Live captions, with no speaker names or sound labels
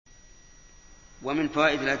ومن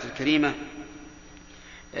فوائد الآية الكريمة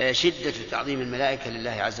شدة تعظيم الملائكة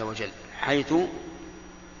لله عز وجل، حيث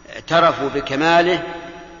اعترفوا بكماله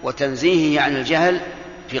وتنزيهه عن الجهل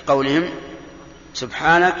في قولهم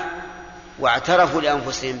سبحانك، واعترفوا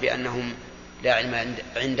لأنفسهم بأنهم لا علم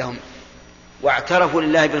عندهم، واعترفوا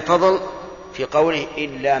لله بالفضل في قوله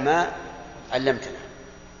إلا ما علمتنا.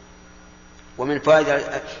 ومن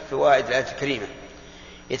فوائد الآية الكريمة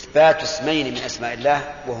إثبات اسمين من أسماء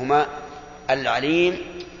الله، وهما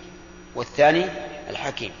العليم والثاني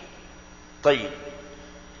الحكيم. طيب،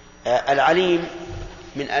 العليم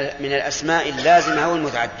من الأسماء اللازمة أو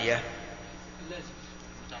المتعدية؟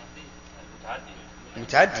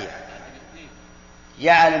 متعدية،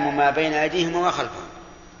 يعلم ما بين أيديهم وما خلفهم،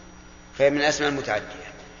 فهي من الأسماء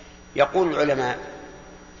المتعدية. يقول العلماء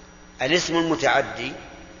الاسم المتعدي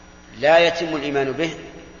لا يتم الإيمان به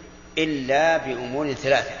إلا بأمور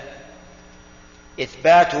ثلاثة: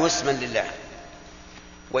 إثباته اسما لله،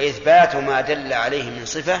 وإثبات ما دل عليه من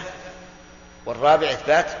صفة، والرابع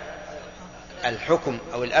إثبات الحكم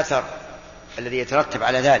أو الأثر الذي يترتب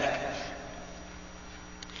على ذلك.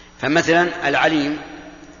 فمثلا العليم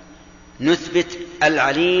نثبت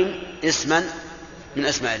العليم اسما من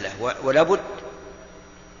أسماء الله، ولا بد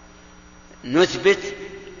نثبت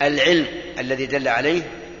العلم الذي دل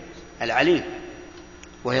عليه العليم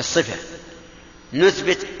وهي الصفة،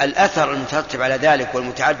 نثبت الأثر المترتب على ذلك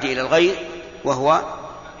والمتعدي إلى الغير وهو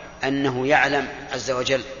أنه يعلم عز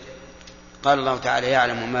وجل. قال الله تعالى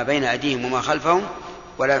يعلم ما بين أيديهم وما خلفهم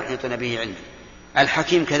ولا يحيطون به علما.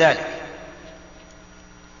 الحكيم كذلك،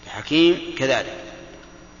 الحكيم كذلك،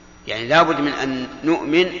 يعني لا بد من أن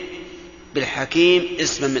نؤمن بالحكيم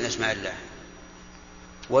اسما من أسماء الله،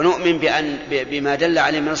 ونؤمن بما دل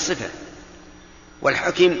عليه من الصفة.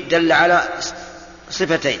 والحكيم دل على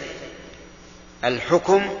صفتين: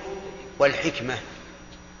 الحكم والحكمة،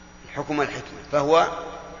 الحكم والحكمة، فهو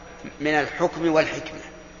من الحكم والحكمة.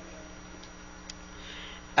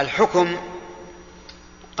 الحكم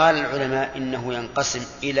قال العلماء إنه ينقسم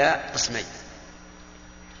إلى قسمين: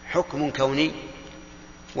 حكم كوني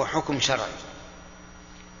وحكم شرعي.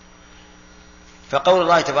 فقول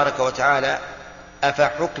الله تبارك وتعالى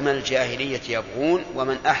أفحكم الجاهلية يبغون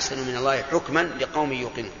ومن أحسن من الله حكما لقوم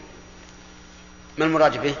يوقنون، ما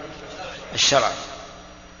المراد به؟ الشرع.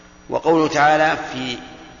 وقوله تعالى في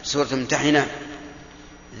سورة الممتحنة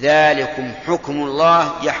ذلكم حكم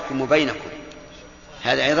الله يحكم بينكم،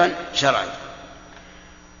 هذا أيضا شرعي.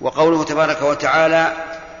 وقوله تبارك وتعالى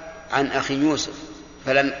عن أخي يوسف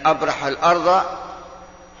فلن أبرح الأرض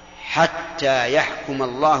حتى يحكم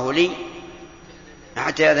الله لي،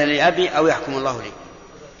 حتى يأذن لي أبي أو يحكم الله لي،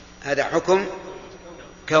 هذا حكم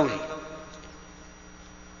كوني.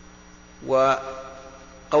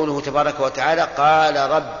 وقوله تبارك وتعالى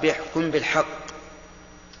قال رب احكم بالحق،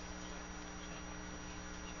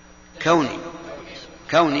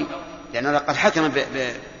 كوني لأنه قد حكم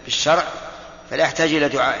بالشرع فلا يحتاج إلى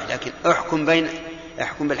دعاء، لكن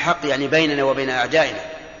احكم بالحق يعني بيننا وبين أعدائنا.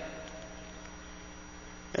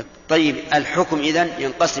 طيب، الحكم إذن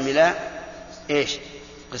ينقسم إلى إيش؟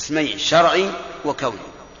 قسمين: شرعي وكوني.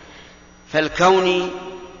 فالكوني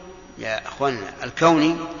يا أخواننا،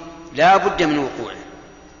 الكوني لا بد من وقوعه.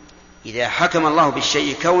 إذا حكم الله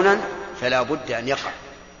بالشيء كونا فلا بد أن يقع.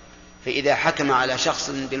 فإذا حكم على شخص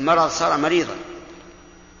بالمرض صار مريضا،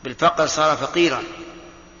 بالفقر صار فقيرا،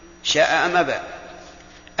 شاء أم أبى.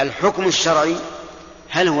 الحكم الشرعي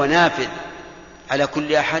هل هو نافذ على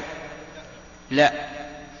كل أحد؟ لا،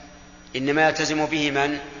 إنما يلتزم به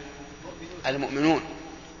من؟ المؤمنون،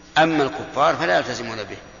 أما الكفار فلا يلتزمون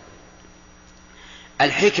به.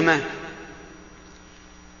 الحكمة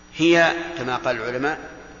هي كما قال العلماء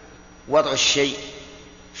وضع الشيء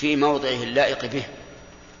في موضعه اللائق به،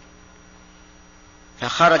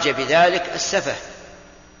 فخرج بذلك السفه،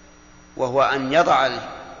 وهو أن يضع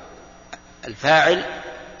الفاعل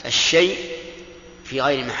الشيء في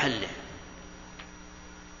غير محله.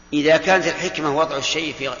 إذا كانت الحكمة وضع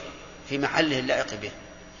الشيء في محله اللائق به،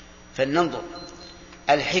 فلننظر.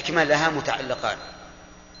 الحكمة لها متعلقان: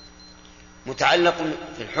 متعلق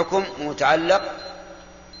في الحكم ومتعلق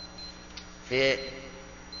في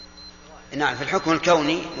الحكم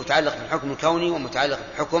الكوني، متعلق في الحكم الكوني ومتعلق في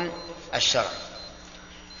الحكم الشرعي.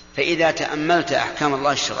 فإذا تأملت أحكام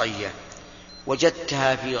الله الشرعية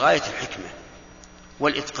وجدتها في غاية الحكمة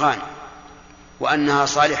والإتقان، وأنها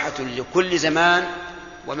صالحة لكل زمان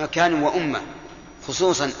ومكان وأمة،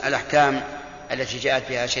 خصوصا الأحكام التي جاءت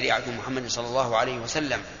بها شريعة محمد صلى الله عليه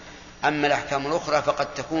وسلم. أما الأحكام الأخرى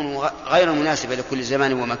فقد تكون غير مناسبة لكل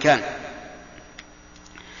زمان ومكان.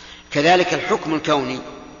 كذلك الحكم الكوني،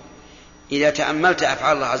 إذا تأملت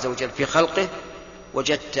أفعال الله عز وجل في خلقه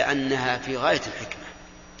وجدت أنها في غاية الحكمة،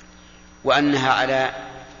 وأنها على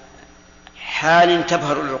حال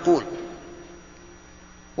تبهر العقول.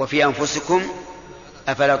 وفي أنفسكم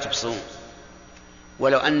أفلا تبصرون.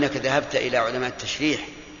 ولو أنك ذهبت إلى علماء التشريح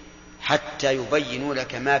حتى يبينوا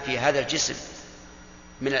لك ما في هذا الجسم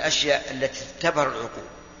من الأشياء التي تبهر العقول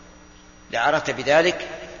لعرفت بذلك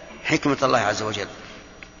حكمة الله عز وجل.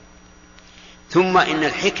 ثم إن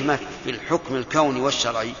الحكمة في الحكم الكوني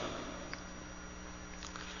والشرعي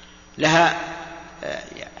لها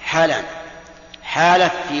حالان: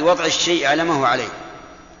 حالة في وضع الشيء على ما هو عليه،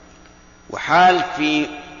 وحال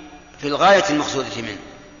في الغاية المقصودة منه.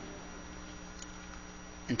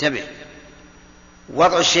 انتبه،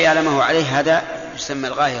 وضع الشيء على ما هو عليه هذا يسمى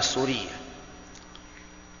الغاية الصورية،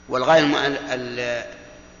 والغاية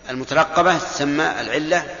المترقبة تسمى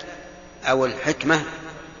العلة أو الحكمة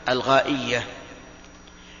الغائية.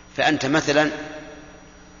 فأنت مثلا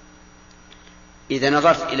إذا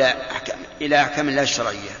نظرت إلى أحكام الله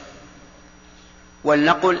الشرعية،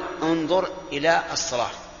 ولنقل انظر إلى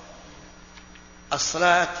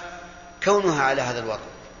الصلاة كونها على هذا الوضع،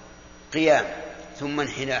 قيام ثم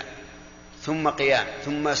انحناء ثم قيام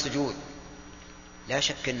ثم سجود، لا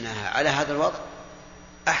شك أنها على هذا الوضع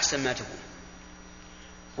أحسن ما تكون.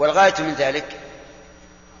 والغاية من ذلك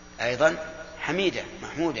أيضا حميدة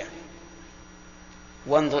محمودة.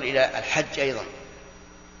 وانظر إلى الحج أيضا،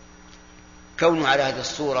 كونه على هذه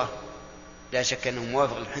الصورة لا شك أنه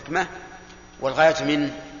موافق للحكمة، والغاية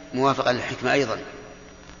من موافقة للحكمة أيضا.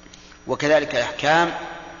 وكذلك الأحكام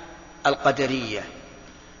القدرية،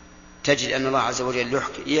 تجد أن الله عز وجل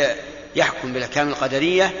يحكم بالأحكام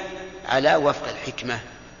القدرية على وفق الحكمة.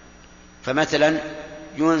 فمثلا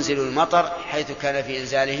ينزل المطر حيث كان في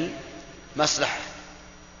إنزاله مصلحة،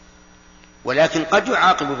 ولكن قد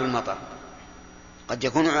يعاقب بالمطر، قد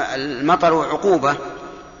يكون المطر عقوبة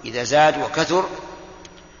إذا زاد وكثر،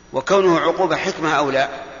 وكونه عقوبة حكمة أو لا؟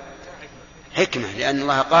 حكمة، لأن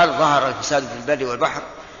الله قال: ظهر الفساد في البر والبحر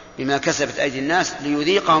بما كسبت أيدي الناس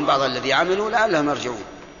ليذيقهم بعض الذي عملوا لعلهم يرجعون.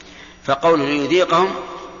 فقوله ليذيقهم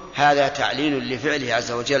هذا تعليل لفعله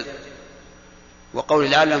عز وجل،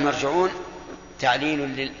 وقول لعلهم يرجعون تعليل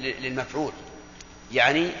للمفعول،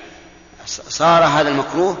 يعني صار هذا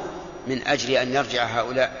المكروه من أجل أن يرجع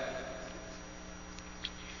هؤلاء.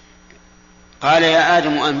 قال: يا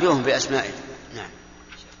آدم أنبئهم بأسمائهم. نعم.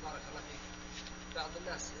 شيخ بارك الله فيك، بعض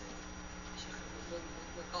الناس شيخ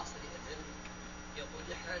من قاصر العلم يقول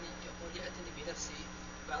يأتني بنفسي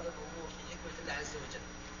بعض الأمور في حكمة الله عز وجل،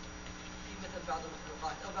 في مثل بعض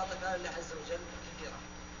المخلوقات أو بعض أفعال الله عز وجل كثيرة.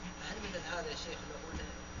 هل مثل هذا يا شيخ نقول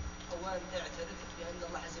أولا اعترف بأن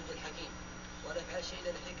الله عز وجل حكيم ولا يفعل شيء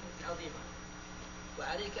إلا لحكمة عظيمة،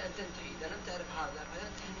 وعليك أن تنتهي إذا لم تعرف هذا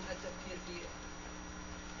فينتهي من التفكير في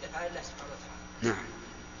أفعال الله سبحانه وتعالى. نعم.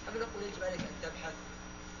 أم نقول يجب عليك أن تبحث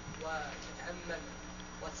وتتأمل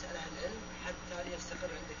وتسأل أهل العلم حتى يستقر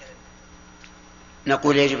عندك علم؟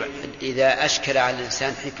 نقول يجب إذا أشكل على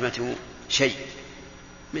الإنسان حكمة شيء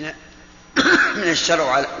من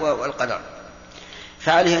الشرع والقدر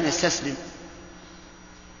فعليه أن يستسلم.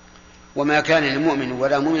 وما كان للمؤمن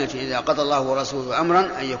ولا مؤمنة إذا قضى الله ورسوله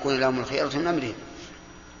أمرا أن يكون لهم الخيرة من أمرهم.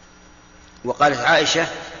 وقالت عائشة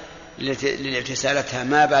للتي سألتها: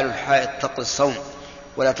 ما بال الحائض تقضي الصوم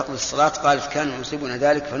ولا تقضي الصلاة؟ قالت: كان يصيبنا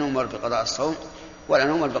ذلك فنؤمر بقضاء الصوم ولا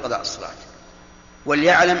نؤمر بقضاء الصلاة.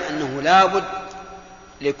 وليعلم أنه لا بد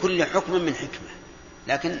لكل حكم من حكمة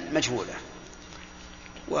لكن مجهولة،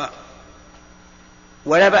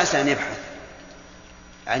 ولا بأس أن يبحث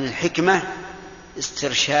عن الحكمة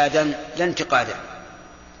استرشادا لا انتقادا.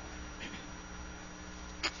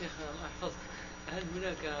 شيخ الله يحفظك، هل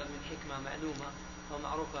هناك من حكمة معلومة أو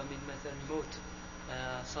معروفة من مثلا موت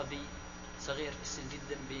صبي صغير في السن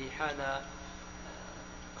جدا بحالة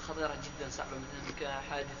خطيرة جدا صعبة مثلا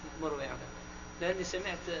كحادث مروع؟ لأني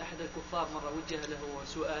سمعت أحد الكفار مرة وجه له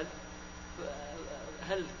سؤال: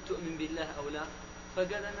 هل تؤمن بالله أو لا؟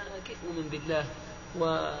 فقال: أنا كيف أؤمن بالله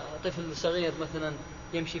وطفل صغير مثلا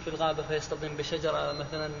يمشي في الغابة فيصطدم بشجرة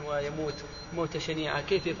مثلا ويموت موتة شنيعة،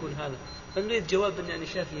 كيف يكون هذا؟ فنريد جوابا يعني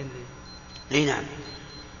شافيا لي. اي نعم،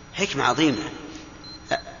 حكمة عظيمة.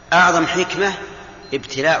 أعظم حكمة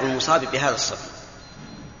ابتلاء المصاب بهذا الصبر،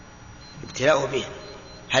 ابتلاءه به،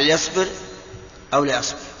 هل يصبر أو لا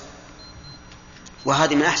يصبر،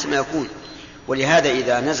 وهذه من أحسن ما يكون. ولهذا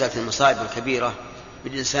إذا نزلت المصائب الكبيرة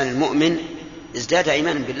بالإنسان المؤمن ازداد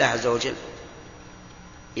إيمانا بالله عز وجل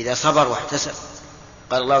إذا صبر واحتسب.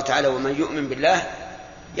 قال الله تعالى: ومن يؤمن بالله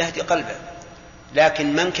يهدي قلبه.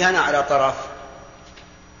 لكن من كان على طرف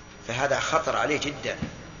فهذا خطر عليه جدا.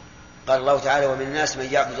 قال الله تعالى: ومن الناس من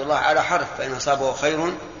يعبد الله على حرف، فإن أصابه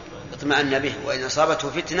خير اطمأن به وإن أصابته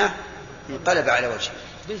فتنة انقلب على وجهه.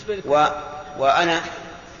 وأنا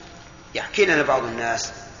يحكي لنا بعض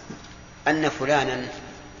الناس أن فلانا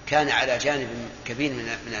كان على جانب كبير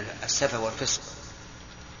من السفة والفسق،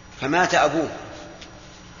 فمات أبوه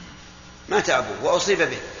وأصيب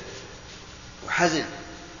به وحزن،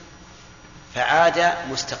 فعاد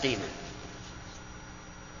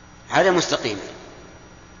مستقيما،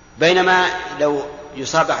 بينما لو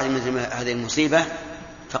يصاب أحد من هذه المصيبة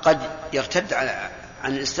فقد يرتد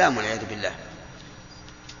عن الإسلام والعياذ بالله،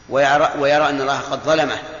 ويرى أن الله قد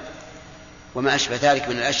ظلمه وما أشبه ذلك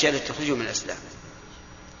من الأشياء التي تخرجه من الإسلام.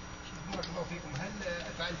 بارك الله فيكم. هل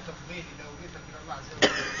أفعال التفضيل إذا أضيفت إلى الله عز وجل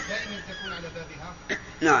دائما تكون على بابها؟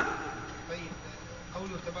 نعم. طيب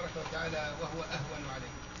قوله تبارك وتعالى وهو أهون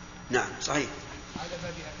عليه. نعم صحيح. على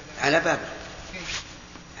بابها كذلك. على بابها. كيف؟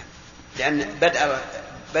 لأن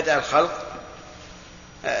بدء الخلق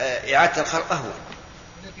إعادة الخلق أهون.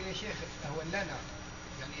 لكن يا شيخ أهون لنا،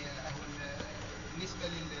 يعني أهون بالنسبة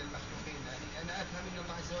للمخلوقين. يعني أنا أفهم أن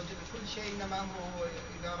الله عز وجل كل شيء إنما أمره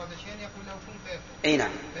إذا أراد شيئا يقول له كن فيكون. أي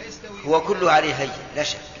نعم. هو كله عليه هين لا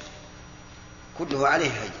شك، كله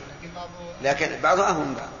عليه هين، لكن بعضه أهون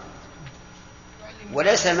من بعض.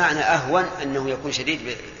 وليس معنى أهون أنه يكون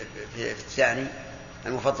شديد في الثاني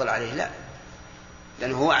المفضل عليه، لا،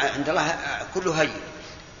 لأنه هو عند الله كله هين.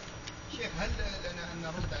 شيخ هل لنا أن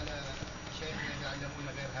نرد على شيخنا يعلمون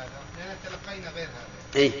غير هذا؟ لأننا تلقينا غير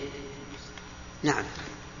هذا. إيه نعم.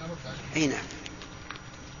 نرد عليه. إيه نعم.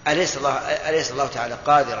 أليس الله تعالى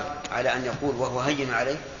قادرا على أن يقول وهو هين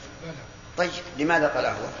عليه؟ لا. طيب لماذا قال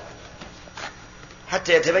أهون؟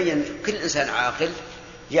 حتى يتبين كل إنسان عاقل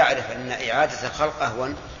يعرف أن إعادة الخلق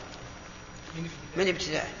أهون من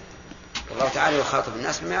ابتدائه، والله تعالى يخاطب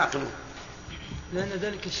الناس بما يعقلون. لأن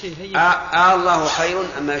ذلك الشيء هين. الله خير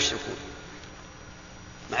أما يشركون.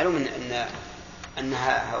 معلوم أن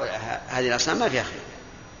هذه الأصنام ما فيها خير،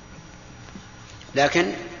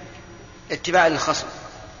 لكن اتباع للخصم.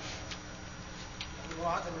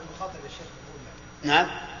 مراعاة للمخاطب يا شيخ يقول. نعم.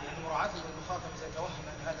 يعني مراعاة للمخاطب إذا توهم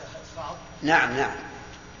أن هذا صعب. نعم. هذا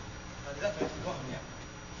دفع الوهم يعني.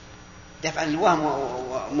 دفع الوهم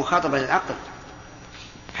ومخاطبة للعقل،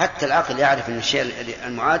 حتى العقل يعرف أن الشيء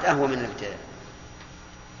المعاد أهو من الابتداء.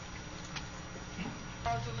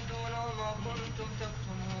 تبدون وما كنتم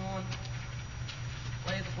تكتمون.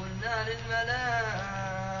 وإذ قلنا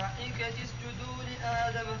للملائكة اسجدوا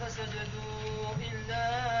لآدم فسجدوا إلا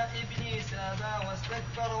إبليس أبى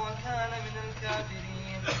واستكبر وكان من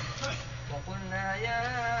الكافرين. وقلنا يا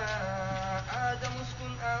آدم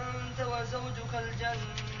اسكن أنت وزوجك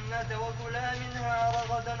الجنة وكلا منها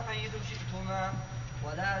رغدا حيث شئتما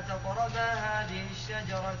ولا تقربا هذه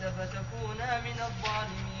الشجرة فتكونا من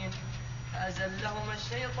الظالمين. فأزلهما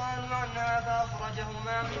الشيطان عنها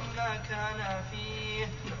فأخرجهما مما كانا فيه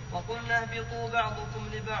وقلنا اهبطوا بعضكم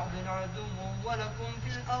لبعض عدو ولكم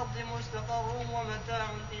في الأرض مستقر ومتاع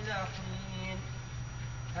إلى حين.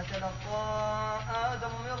 فتلقى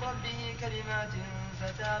آدم من ربه كلمات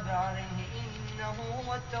فتاب عليه إنه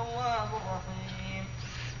هو التواب الرحيم.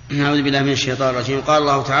 نعوذ بالله من الشيطان الرجيم. قال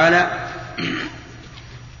الله تعالى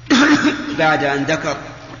بعد أن ذكر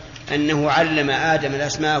أنه علم آدم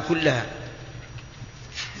الأسماء كلها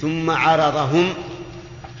ثم عرضهم،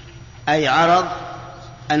 أي عرض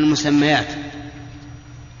المسميات،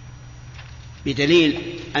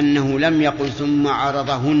 بدليل أنه لم يقل ثم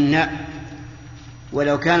عرضهن،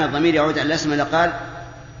 ولو كان الضمير يعود على الأسماء لقال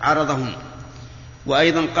عرضهن.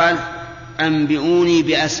 وأيضا قال أنبئوني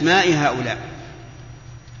بأسماء هؤلاء،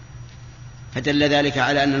 فدل ذلك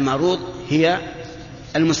على أن المعروض هي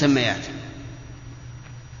المسميات.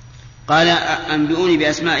 قال أنبئوني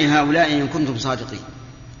بأسماء هؤلاء إن كنتم صادقين.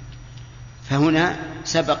 فهنا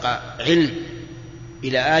سبق علم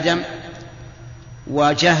إلى آدم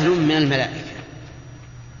وجهل من الملائكة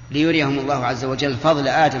ليريهم الله عز وجل فضل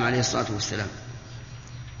آدم عليه الصلاة والسلام.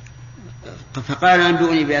 فقال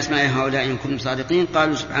أنبئوني بأسماء هؤلاء إن كنتم صادقين.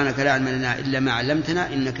 قالوا سبحانك لا علم لنا إلا ما علمتنا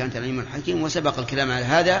إنك أنت العليم الحكيم. وسبق الكلام على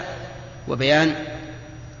هذا وبيان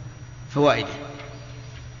فوائده.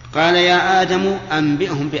 قال يا آدم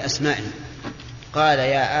أنبئهم بأسمائهم. قال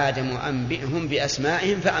يا آدم أنبئهم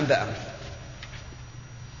بأسمائهم فأنبأهم.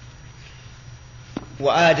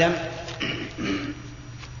 وآدم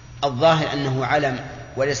الظاهر أنه علم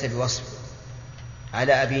وليس بوصف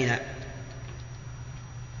على أبينا،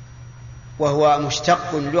 وهو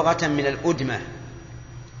مشتق لغة من الأدمة،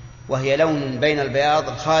 وهي لون بين البياض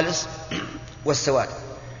الخالص والسواد.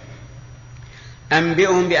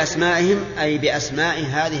 أنبئهم بأسمائهم أي بأسماء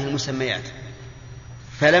هذه المسميات.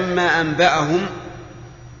 فلما أنبأهم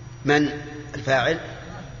من الفاعل؟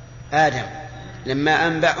 آدم. لما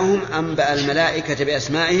أنبأهم أنبأ الملائكة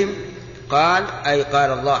بأسمائهم. قال أي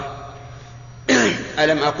قال الله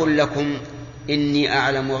ألم أقل لكم إني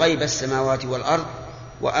أعلم غيب السماوات والأرض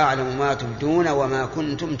وأعلم ما تبدون وما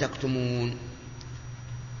كنتم تكتمون.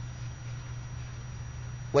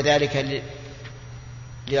 وذلك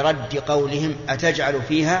لرد قولهم أتجعل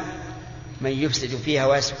فيها من يفسد فيها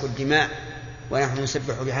ويسفك الدماء ونحن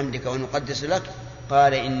نسبح بحمدك ونقدس لك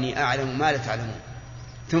قال إني أعلم ما لا تعلمون.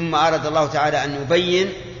 ثم أراد الله تعالى أن يبين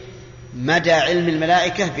مدى علم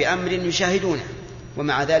الملائكة بأمر يشاهدونه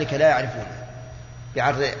ومع ذلك لا يعرفونه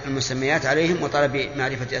بعرض المسميات عليهم وطلب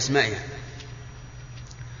معرفة أسمائها.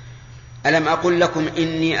 ألم أقل لكم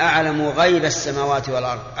إني أعلم غيب السماوات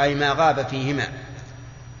والأرض أي ما غاب فيهما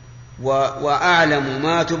وأعلم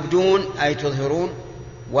ما تبدون أي تظهرون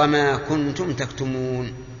وما كنتم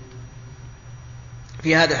تكتمون.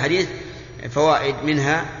 في هذا الحديث فوائد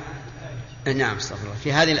منها استغفر الله.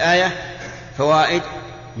 في هذه الآية فوائد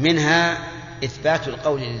منها إثبات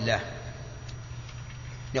القول لله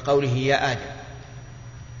لقوله يا آدم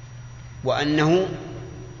وأنه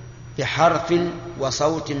بحرف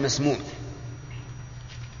وصوت مسموع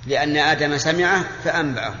لأن آدم سمعه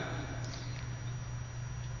فأنبأه.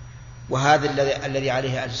 وهذا الذي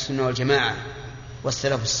عليه أهل السنة والجماعة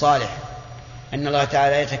والسلف الصالح أن الله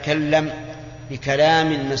تعالى يتكلم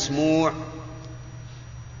بكلام مسموع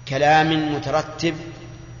كلام مترتب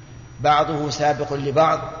بعضه سابق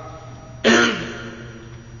لبعض.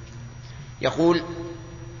 يقول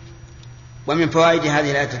ومن فوائد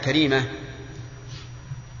هذه الآية الكريمة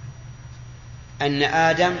أن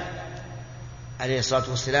آدم عليه الصلاة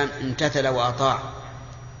والسلام امتثل وأطاع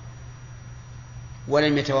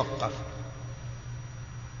ولم يتوقف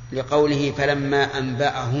لقوله فلما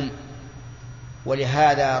أنبأهم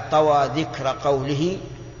ولهذا طوى ذكر قوله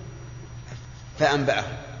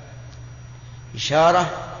فأنبأهم إشارة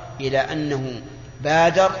إلى أنه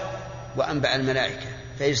بادر وأنبأ الملائكة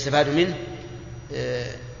فيستفاد منه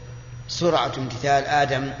سرعة امتثال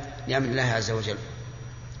آدم لأمر الله عز وجل.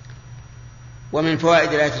 ومن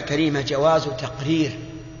فوائد الآية الكريمة جواز تقرير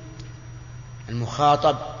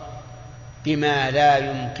المخاطب بما لا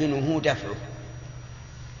يمكنه دفعه.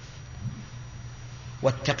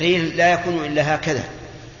 والتقرير لا يكون إلا هكذا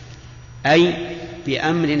أي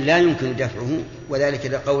بأمر لا يمكن دفعه وذلك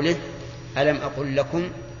لقوله ألم أقل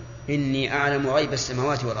لكم إني أعلم غيب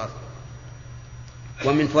السماوات والأرض.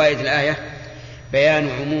 ومن فوائد الآية بيان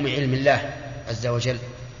عموم علم الله عز وجل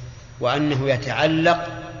وأنه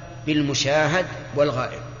يتعلق بالمشاهد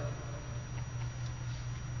والغائب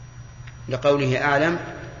لقوله أعلم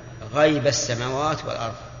غيب السماوات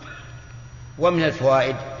والأرض. ومن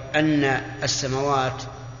الفوائد أن السماوات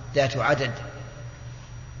ذات عدد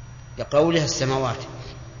لقولها السماوات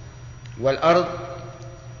والأرض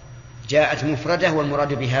جاءت مفردة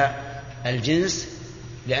والمراد بها الجنس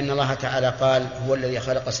لأن الله تعالى قال هو الذي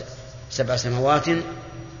خلق 7 سماوات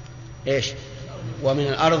ومن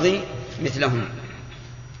الأرض مثلهم.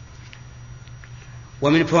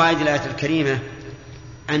 ومن فوائد الآية الكريمة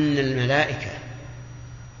أن الملائكة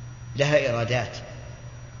لها إرادات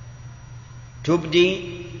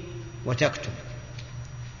تبدي وتكتب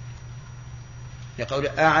يقول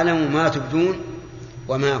أعلم ما تبدون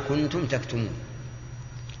وما كنتم تكتمون.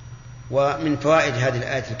 ومن فوائد هذه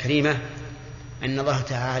الآية الكريمة أن الله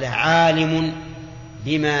تعالى عالم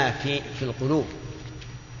بما في القلوب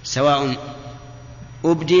سواء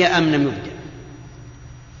أبدي أم لم يبدأ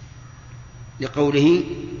لقوله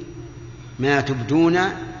ما تبدون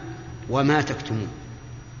وما تكتمون.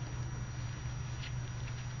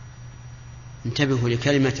 انتبهوا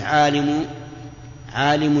لكلمة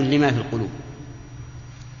عالم لما في القلوب.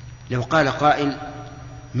 لو قال قائل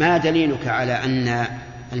ما دليلك على أن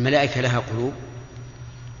الملائكة لها قلوب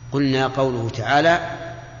قلنا قوله تعالى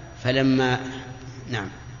فلما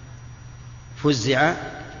فزع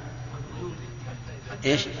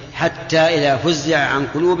حتى إذا فزع عن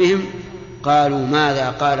قلوبهم قالوا ماذا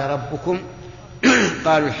قال ربكم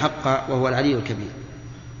قالوا الحق وهو العلي الكبير.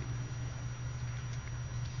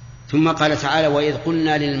 ثم قال تعالى وإذ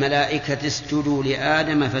قلنا للملائكة اسجدوا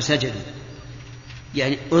لآدم فسجدوا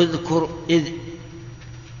يعني اذكر إذ.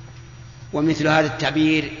 ومثل هذا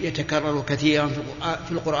التعبير يتكرر كثيرا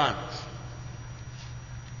في القرآن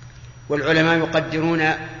والعلماء يقدرون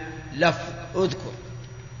لفظ اذكر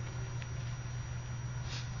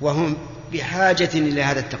وهم بحاجة إلى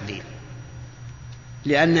هذا التقدير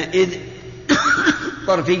لأن إذ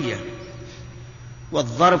ظرفية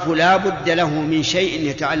والظرف لا بد له من شيء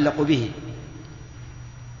يتعلق به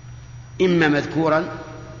إما مذكورا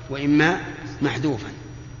وإما محذوفا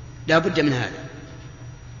لا بد من هذا.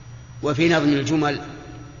 وفي نظم الجمل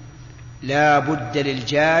لا بد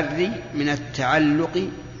للجار من التعلق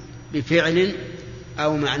بفعل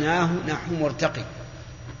أو معناه نحو مرتقي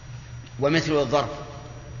ومثل الظرف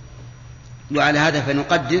وعلى هذا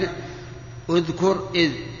فنقدر اذكر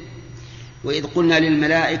وإذ قلنا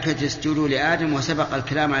للملائكة اسجدوا لآدم، وسبق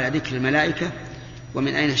الكلام على ذكر الملائكة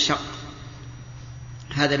ومن أين الشق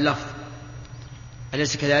هذا اللفظ،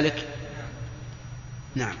 أليس كذلك؟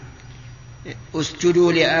 نعم.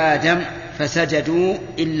 اسجدوا لآدم فسجدوا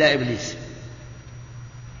إلا إبليس.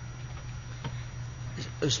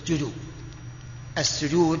 اسجدوا،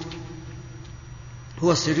 السجود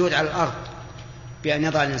هو السجود على الأرض بأن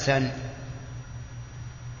يضع الإنسان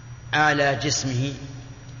أعلى جسمه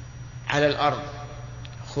على الأرض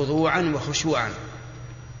خضوعا وخشوعا،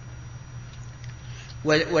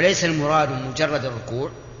 وليس المراد مجرد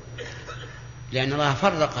الركوع، لأن الله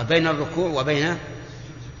فرق بين الركوع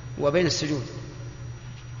وبين السجود،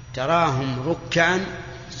 تراهم ركعا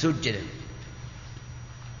سجدا.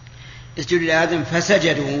 اسجدوا لآدم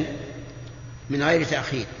فسجدوا من غير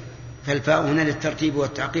تأخير، فالفاء هنا للترتيب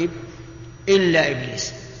والتعقيب، إلا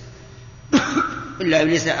إبليس إلا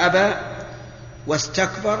إبليس أبى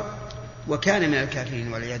واستكبر وكان من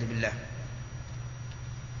الكافرين والعياذ بالله.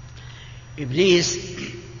 إبليس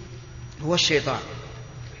هو الشيطان،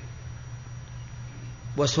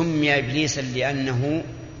 وسمي إبليسا لأنه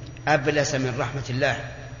أبلس من رحمة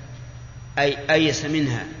الله، أي أيس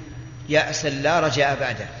منها يأسا لا رجاء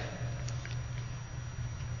بعده.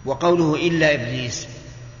 وقوله إلا إبليس،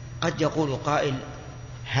 قد يقول قائل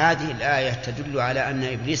هذه الآية تدل على أن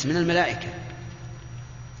إبليس من الملائكة،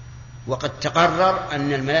 وقد تقرر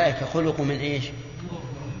أن الملائكة خلقوا من إيش؟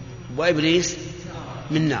 وإبليس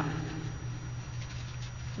من نار.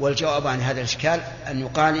 والجواب عن هذا الإشكال أن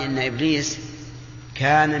يقال إن إبليس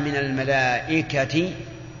كان من الملائكة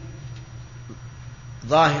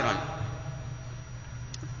ظاهرا،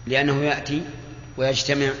 لأنه يأتي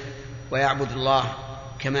ويجتمع ويعبد الله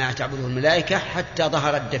كما تعبده الملائكة، حتى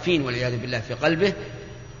ظهر الدفين والعياذ بالله في قلبه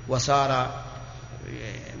وصار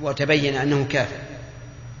وتبين أنه كافر.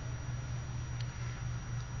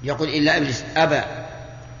 يقول إلا إبليس أبى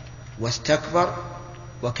واستكبر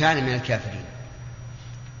وكان من الكافرين.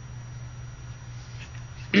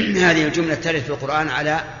 هذه الجملة ترد في القرآن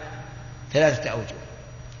على 3 أوجه: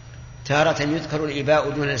 تارة يذكر الإباء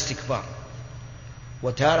دون الاستكبار،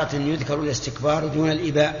 وتارة يذكر الاستكبار دون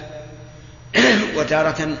الإباء،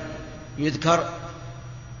 وتارة يذكر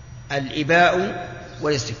الإباء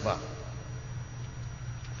والاستكبار.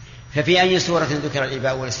 ففي أي سورة ذكر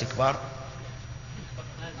الإباء والاستكبار؟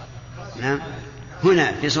 نعم،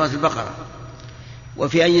 هنا في سورة البقرة.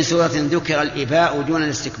 وفي أي سورة ذكر الإباء دون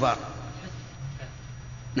الاستكبار؟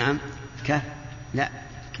 نعم،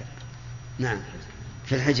 نعم،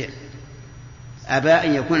 في الحجر، أبى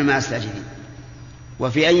أن يكون مع الساجدين.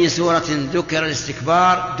 وفي أي سورة ذكر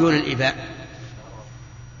الاستكبار دون الإباء؟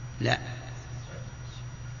 لا،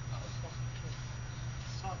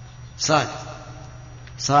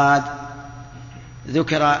 صاد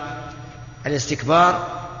ذكر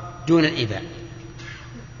الاستكبار دون الإباء.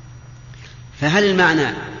 فهل المعنى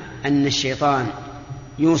أن الشيطان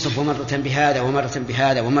يوصف مرة بهذا ومرة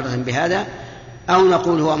بهذا ومرة بهذا، أو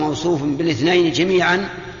نقول هو موصوف بالاثنين جميعا،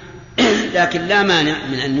 لكن لا مانع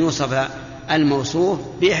من أن يوصف الموصوف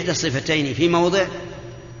بإحدى الصفتين في موضع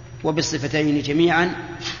وبالصفتين جميعا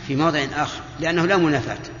في موضع آخر، لأنه لا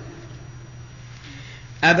منافاة.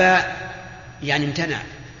 أبى يعني امتنع،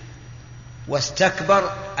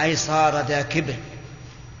 واستكبر أي صار ذا كبر،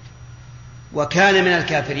 وكان من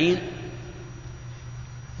الكافرين.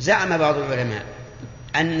 زعم بعض العلماء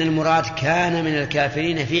أن المراد كان من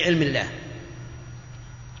الكافرين في علم الله،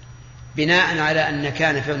 بناء على أن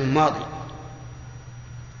كان فعل ماضي،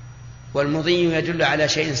 والمضي يدل على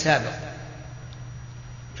شيء سابق،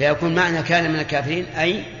 فيكون معنى كان من الكافرين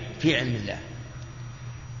أي في علم الله.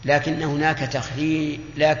 لكن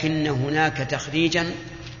هناك تخريجا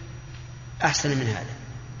أحسن من هذا،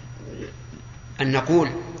 أن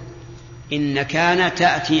نقول إن كان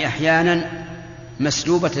تأتي أحيانا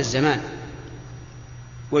مسلوبة الزمان،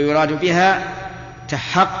 ويراد بها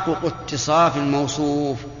تحقق اتصاف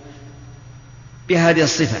الموصوف بهذه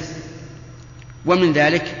الصفة. ومن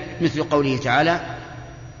ذلك مثل قوله تعالى: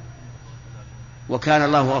 وكان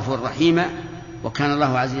الله غفورا رحيما، وكان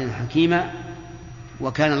الله عزيزا حكيما،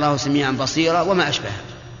 وكان الله سميعا بصيرا، وما أشبه.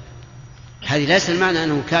 هذه ليس المعنى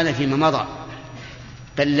أنه كان فيما مضى،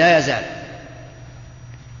 بل لا يزال،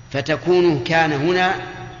 فتكون كان هنا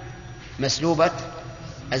مسلوبة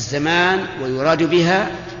الزمان، ويراد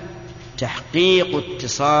بها تحقيق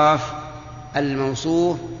اتصاف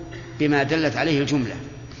الموصوف بما دلت عليه الجملة،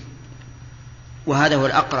 وهذا هو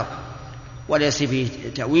الأقرب وليس فيه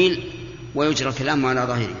تأويل، ويجرى الكلام على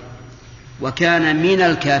ظاهره. وكان من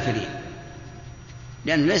الكافرين،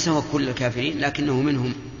 لأنه ليس هو كل الكافرين لكنه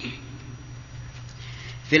منهم.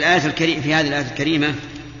 في هذه الآية الكريمة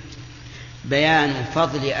بيان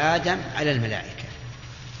فضل آدم على الملائكة.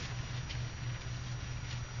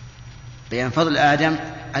 بيان فضل آدم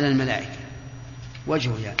على الملائكة.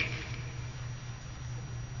 وجهه يعني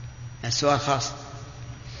السؤال خاص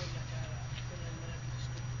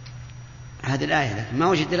هذه الآية، لكن ما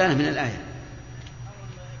وجد دلالة من الآية،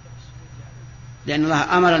 لأن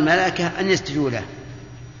الله أمر الملائكة أن يسجدوا له.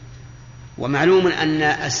 ومعلوم أن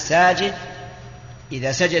الساجد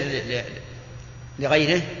إذا سجد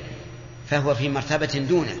لغيره فهو في مرتبة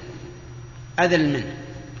دونه أذل منه.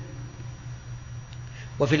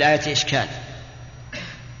 وفي الآية إشكال،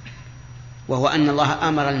 وهو أن الله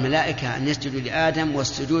أمر الملائكة أن يسجدوا لآدم،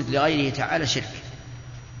 والسجود لغيره تعالى شرك،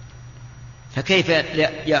 فكيف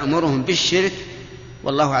يأمرهم بالشرك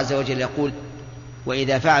والله عز وجل يقول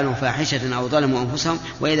وإذا فعلوا فاحشة أو ظلموا أنفسهم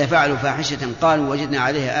وإذا فعلوا فاحشة قالوا وجدنا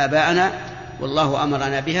عليها آباءنا والله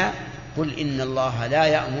أمرنا بها قل إن الله لا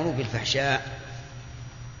يأمر بالفحشاء.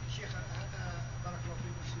 شيخ هذا بارك الله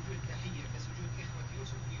فيكم سجود تحية كسجود إخوة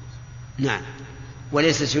يوسف ويوسف. نعم،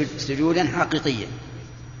 وليس سجودا حقيقيا.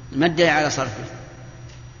 ما الدليل على صرفه؟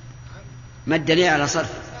 ما الدليل على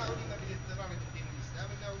صرفه؟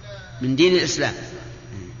 من دين الإسلام.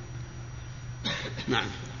 نعم.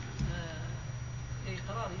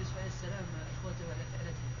 قرار يوسف عليه السلام إخوته على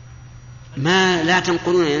فعلته ما لا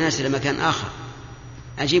تنقلون يا ناس إلى مكان آخر،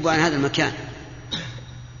 أجيبوا عن هذا المكان.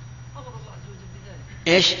 أمر الله عز وجل بذلك.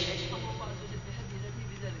 إيش؟ أمر الله عز وجل في حد ذاته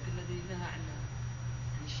بذلك الذي نهى عن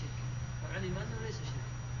الشرك وعلم أنه ليس شرك.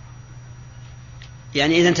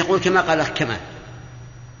 يعني إذن تقول كما قال أخ كمال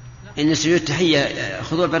إن سجود التحية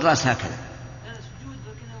خضوع بالرأس هكذا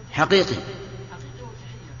حقيقي.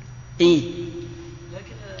 إيه؟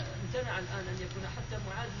 لكن امتنع الآن أن يكون حتى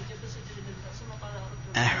معاذ مجبسة للنبي صلى الله عليه وسلم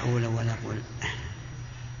قال أحول ولا قول.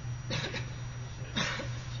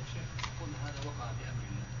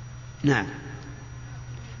 نعم،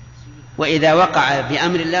 وإذا وقع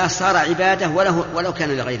بأمر الله صار عبادة ولو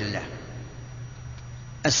كان لغير الله.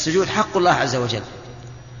 السجود حق الله عز وجل،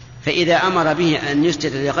 فإذا أمر به أن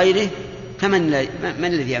يسجد لغيره فمن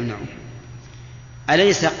الذي يمنعه؟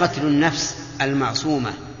 أليس قتل النفس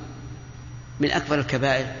المعصومة من أكبر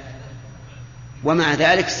الكبائر؟ ومع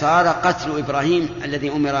ذلك صار قتل إبراهيم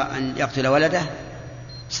الذي أمر أن يقتل ولده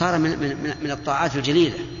صار من الطاعات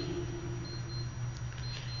الجليلة.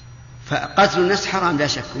 فقتل النفس حرام لا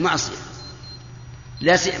شك ومعصية،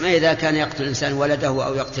 لا سيما إذا كان يقتل الإنسان ولده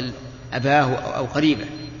أو يقتل أباه أو قريبه،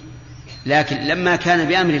 لكن لما كان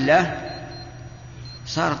بأمر الله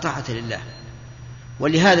صار طاعة لله.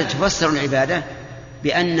 ولهذا تفسر العبادة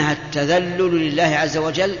بأنها التذلل لله عز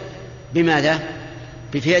وجل بماذا؟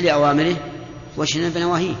 بفعل أوامره واجتناب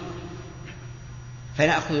نواهيه.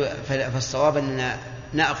 فالصواب أننا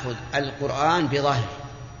نأخذ القرآن بظاهره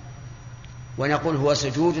ونقول هو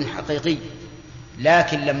سجود حقيقي،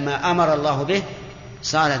 لكن لما أمر الله به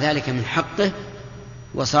صار ذلك من حقه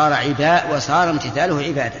وصار امتثاله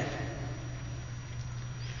عبادة.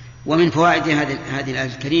 ومن فوائد هذه الآية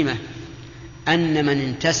الكريمة أن من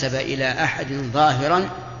انتسب إلى أحد ظاهرا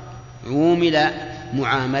عومل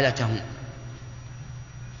معاملته.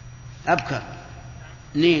 أبكر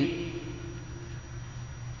منين؟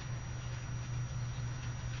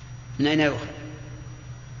 من أين يؤخذ؟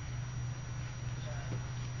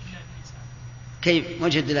 كيف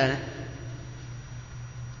وجه الدلالة؟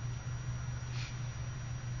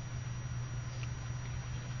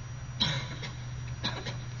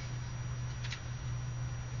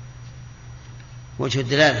 وجه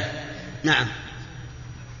الدلالة نعم،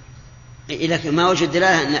 إلى ما وجه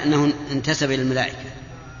الدلالة أنه انتسب إلى الملائكة.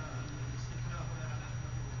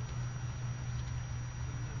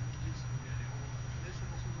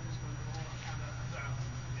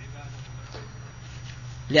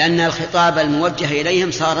 لأن الخطاب الموجه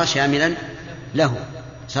إليهم صار شاملا له.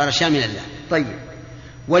 طيب،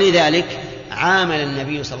 ولذلك عامل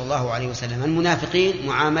النبي صلى الله عليه وسلم المنافقين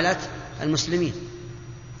معاملة المسلمين،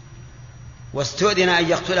 واستؤذن أن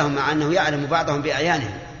يقتلهم مع أنه يعلم بعضهم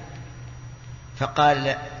بأعيانهم،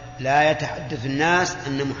 فقال لا يتحدث الناس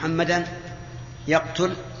أن محمدا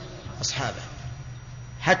يقتل أصحابه،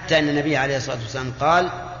 حتى أن النبي عليه الصلاة والسلام قال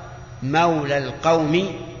مولى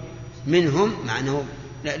القوم منهم، مع أنه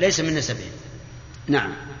ليس من نسبهم.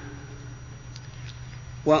 نعم.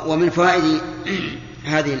 ومن فوائد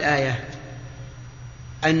هذه الآية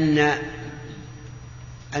أن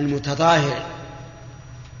المتظاهر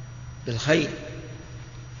بالخير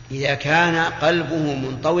إذا كان قلبه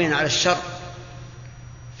منطويا على الشر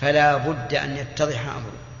فلا بد أن يتضح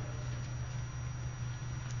أمره.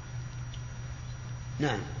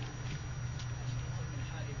 نعم.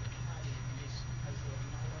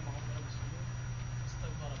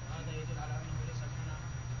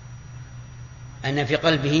 أن في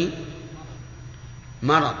قلبه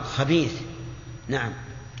مرض خبيث. نعم،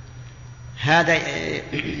 هذا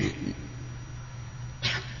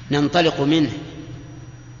ننطلق منه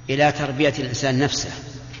إلى تربية الإنسان نفسه،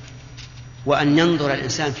 وأن ينظر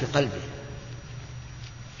الإنسان في قلبه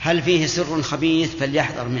هل فيه سر خبيث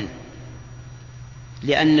فليحذر منه،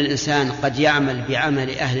 لأن الإنسان قد يعمل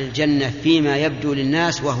بعمل أهل الجنة فيما يبدو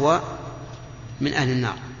للناس وهو من أهل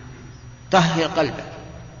النار. طهر قلبه.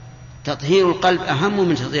 تطهير القلب أهم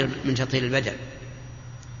من تطهير البدن،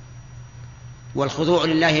 والخضوع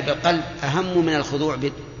لله بالقلب أهم من الخضوع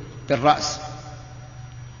بالرأس،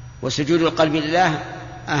 وسجود القلب لله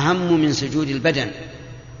أهم من سجود البدن.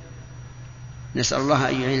 نسأل الله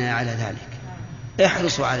أن يعيننا على ذلك.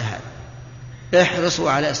 احرصوا على هذا،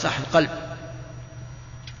 احرصوا على إصلاح القلب.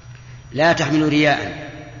 لا تحملوا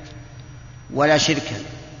رياء ولا شركا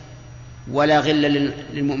ولا غلا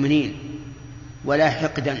للمؤمنين ولا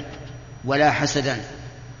حقدا ولا حسدا.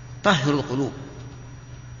 طهروا القلوب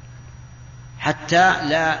حتى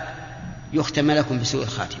لا يختم لكم بسوء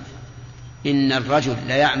الخاتمة. إن الرجل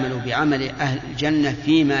لا يعمل بعمل أهل الجنة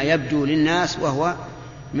فيما يبدو للناس وهو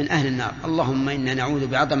من أهل النار. اللهم إنا نعوذ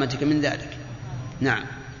بعظمتك من ذلك. نعم.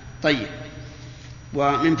 طيب،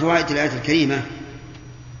 ومن فوائد الآية الكريمة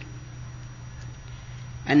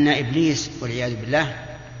أن إبليس والعياذ بالله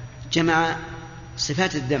جمع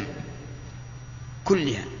صفات الذم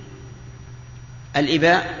كلها: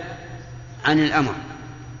 الإباء عن الأمر،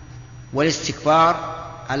 والاستكبار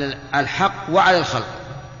على الحق وعلى الخلق،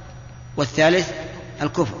 والثالث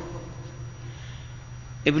الكفر.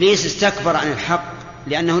 إبليس استكبر عن الحق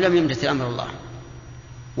لأنه لم يمتثل أمر الله،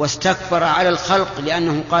 واستكبر على الخلق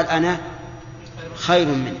لأنه قال أنا خير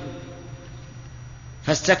منه،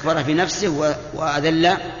 فاستكبر في نفسه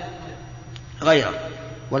وأذل غيره.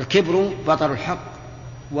 والكبر بطر الحق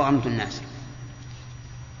وغمط الناس.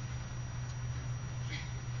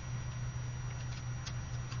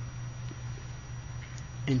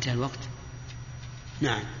 انتهى الوقت.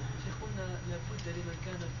 نعم. شيخنا، لابد لمن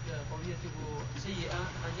كانت قضيته سيئة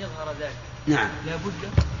أن يظهر ذلك. نعم، لابد.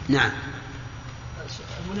 نعم.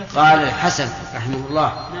 قال الحسن رحمه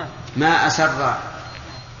الله: نعم. ما أسر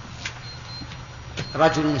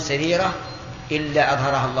رجل سريرة إلا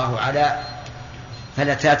أظهرها الله على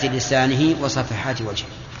فلتات لسانه وصفحات وجهه.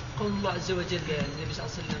 قول الله عز وجل النبي صلى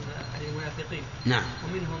الله عليه وسلم عن المنافقين: نعم.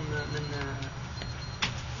 ومنهم من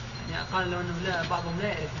يعني قال له أنه لا، بعضهم لا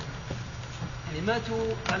يعرفون، يعني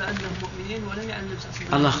ماتوا على أنهم مؤمنين ولم يعلم النبي صلى الله عليه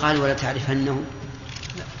وسلم. الله قال: ولا تعرفنه.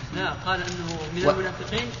 لا، قال أنه من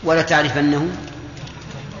المنافقين. ولا تعرفنه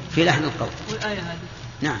في لحن القول. والآية هذه.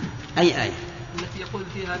 نعم. أي آية؟ التي يقول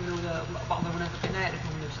فيها أنه بعض المنافقين لا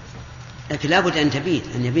يعرفهم النبي صلى الله عليه وسلم. لكن لا بد أن تبين،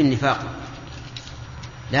 أن يبين النفاق،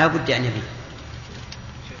 لا بد أن يبين.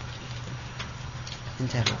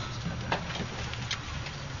 انتهى الوقت.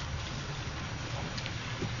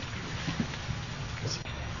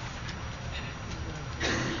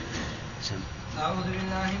 أعوذ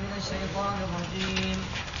بالله من الشيطان الرجيم.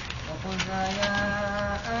 وقلنا يا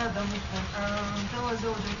آدم اسكن أنت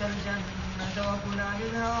وزوجك الجنة وكلا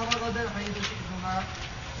منها رغدا حيث شئتما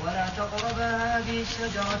ولا تقربا هذه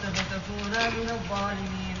الشجرة فتكونا من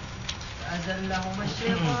الظالمين. فأزلهما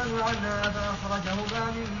الشيطان عنها فأخرجهما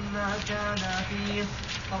مما كانا فيه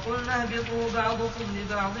فقلنا اهبطوا بعضكم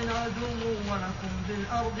لبعض عدو ولكم في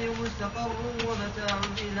الأرض مستقر ومتاع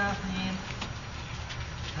إلى حين.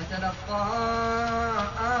 فتلقى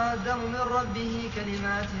آدم من ربه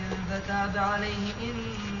كلمات فتاب عليه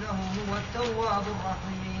إنه هو التواب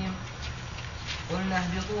الرحيم. قلنا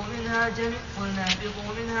اهبطوا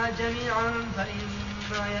منها جميعا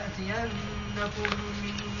فإما يأتينكم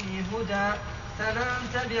مني هدى فمن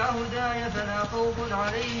تبع هداي فلا خوف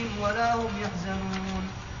عليهم ولا هم يحزنون.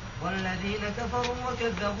 والذين كفروا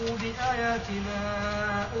وكذبوا بآياتنا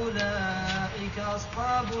أولئك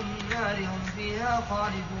أصحاب النار هم فيها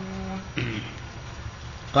خالدون.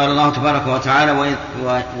 قال الله تبارك وتعالى: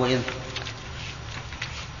 وإذ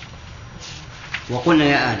وقلنا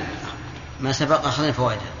يا آدم، ما سبق أخذنا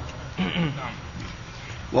فوائدها.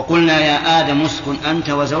 وقلنا يا آدم اسكن أنت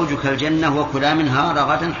وزوجك الجنة وكلا منها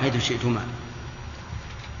رغدا حيث شئتما.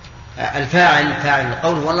 فاعل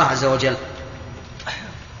القول هو الله عز وجل.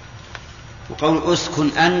 وقول اسكن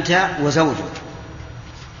أنت وزوجك،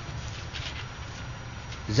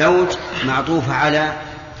 زوج معطوف على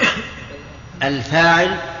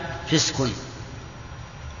الفاعل في اسكن،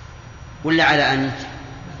 ولا على أنت؟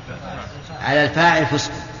 على الفاعل في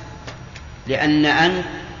اسكن، لأن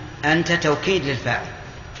أنت توكيد للفاعل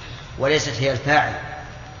وليست هي الفاعل،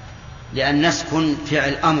 لأن نسكن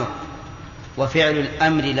فعل أمر، وفعل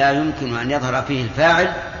الأمر لا يمكن أن يظهر فيه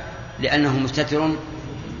الفاعل لأنه مستتر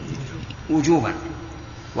وجوبا.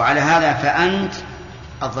 وعلى هذا فأنت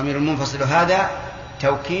الضمير المنفصل هذا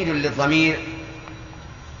توكيد للضمير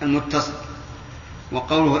المتصل.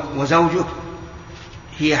 وقوله وزوجك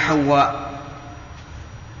هي حواء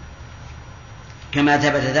كما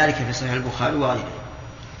ثبت ذلك في صحيح البخاري وغيره.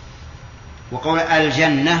 وقول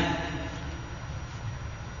الجنة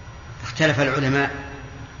اختلف العلماء.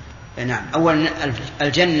 نعم، أولا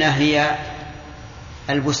الجنة هي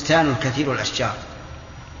البستان الكثير الأشجار،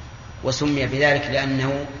 وسمي بذلك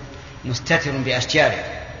لأنه مستتر بأشجاره.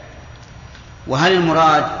 وهل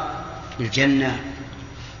المراد بالجنة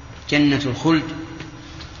جنة الخلد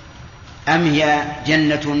أم هي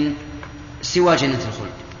جنة سوى جنة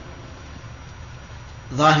الخلد؟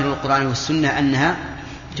 ظاهر القرآن والسنة أنها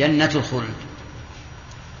جنة الخلد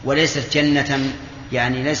وليست جنة،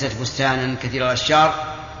 يعني ليست بستانا كثير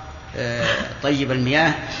الأشجار طيب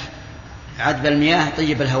المياه عذب المياه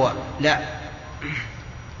طيب الهواء، لا،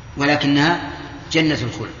 ولكنها جنة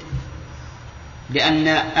الخلد، لأن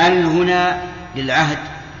هنا للعهد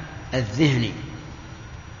الذهني.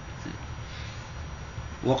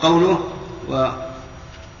 وقوله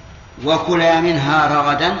وكلا منها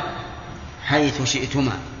رغدا حيث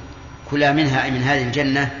شئتما، كلا منها أي من هذه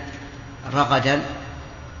الجنة رغدا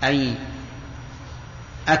أي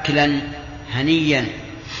أكلا هنيا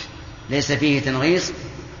ليس فيه تنغيص،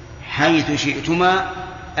 حيث شئتما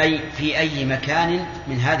أي في أي مكان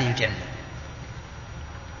من هذه الجنة.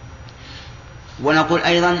 ونقول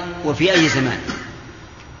أيضا وفي أي زمان،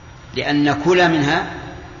 لأن كل منها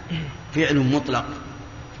فعل مطلق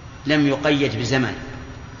لم يقيد بزمن،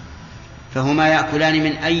 فهما يأكلان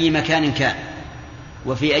من أي مكان كان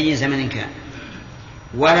وفي أي زمن كان.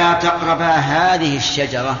 ولا تقربا هذه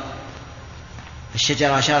الشجرة،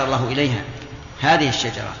 الشجرة أشار الله إليها هذه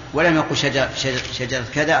الشجرة، ولم يقل شجرة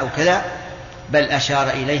كذا أو كذا، بل أشار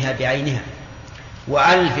إليها بعينها.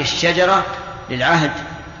 وألف الشجرة للعهد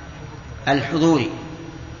الحضوري،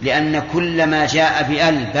 لأن كل ما جاء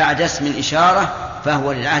بأل بعد اسم الإشارة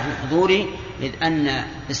فهو للعهد الحضوري، إذ أن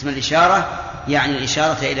اسم الإشارة يعني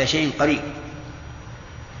الإشارة إلى شيء قريب.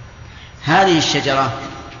 هذه الشجرة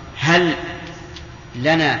هل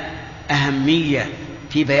لنا أهمية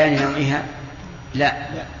في بيان نوعها؟ لا،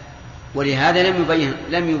 ولهذا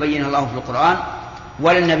لم يبين الله في القرآن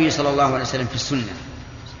ولا النبي صلى الله عليه وسلم في السنة.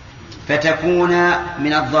 فتكون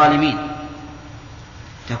من الظالمين،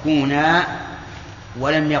 تكونا،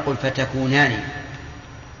 ولم يقل فتكونان،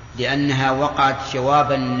 لأنها وقعت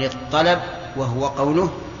جوابا للطلب وهو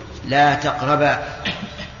قوله لا تقربا.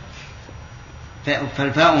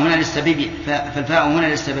 فالفاء هنا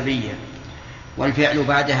للسببية، والفعل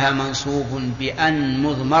بعدها منصوب بأن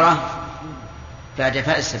مضمرة بعد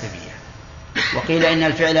فاء السببية. وقيل إن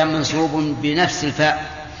الفعل منصوب بنفس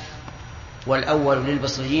الفاء، والأول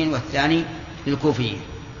للبصريين والثاني للكوفيين،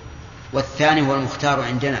 والثاني هو المختار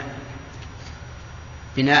عندنا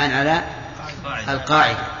بناء على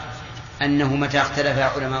القاعدة أنه متى اختلف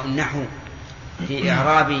علماء النحو في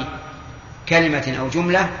إعراب كلمة أو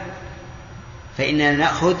جملة فإننا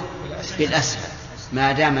نأخذ بالأسهل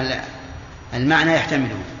ما دام المعنى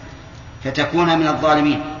يحتمله. فتكون من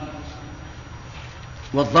الظالمين،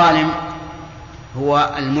 والظالم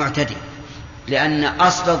هو المعتدي، لأن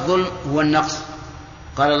أصل الظلم هو النقص.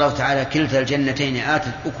 قال الله تعالى كلتا الجنتين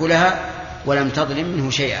آتت أكلها ولم تظلم منه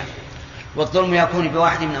شيئا. والظلم يكون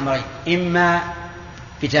بواحد من أمرين، إما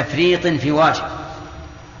بتفريط في واجب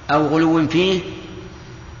أو غلو فيه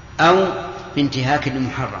أو بانتهاك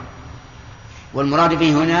للمحرم. والمراد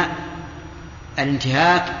به هنا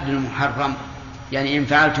الانتهاك للمحرم، يعني إن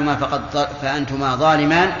فعلتما فأنتما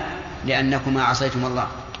ظالمان لأنكما عصيتم الله.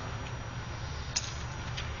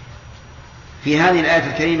 في هذه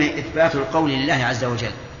الآية الكريمة إثبات القول لله عز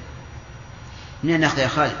وجل. من نأخذ يا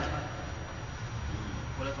خالد؟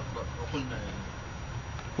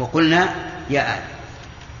 وقلنا يا آدم.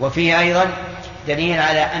 وفيه أيضا دليل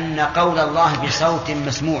على أن قول الله بصوت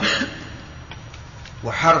مسموع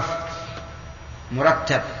وحرف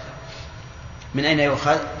مرتب. من أين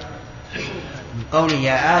يؤخذ؟ من قوله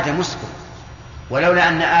يا آدم اسكن، ولولا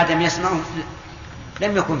أن آدم يسمع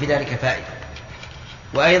لم يكن في ذلك فائدة.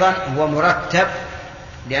 وأيضا هو مرتب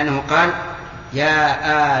لأنه قال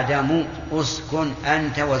يا آدم اسكن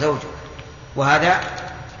أنت وزوجك، وهذا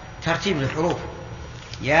ترتيب للحروف،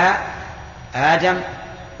 يا آدم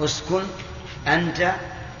اسكن أنت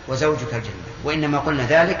وزوجك الجنة. وإنما قلنا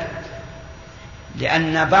ذلك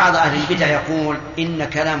لأن بعض أهل البدع يقول إن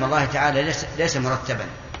كلام الله تعالى ليس مرتبا،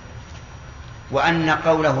 وأن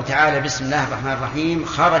قوله تعالى بسم الله الرحمن الرحيم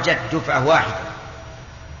خرجت دفعة واحدة،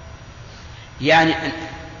 يعني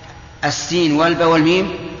السين والباء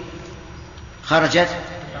والميم خرجت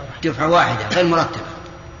دفعة واحدة غير مرتبة.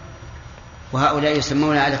 وهؤلاء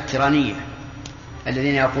يسمون الاقترانية،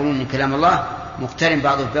 الذين يقولون إن كلام الله مقترن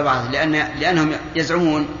بعضه ببعض، لأنهم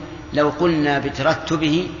يزعمون لو قلنا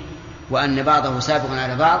بترتبه وأن بعضه سابق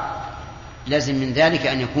على بعض لازم من ذلك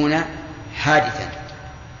أن يكون حادثا.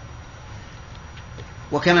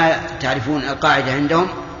 وكما تعرفون القاعدة عندهم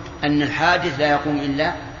أن الحادث لا يقوم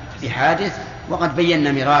إلا بحادث، وقد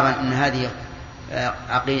بينا مرارا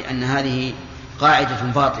أن هذه قاعدة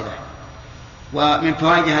باطلة. ومن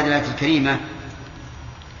فوائد هذه الآية الكريمة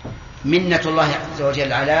منة الله عز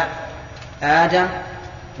وجل على آدم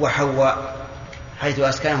وحواء حيث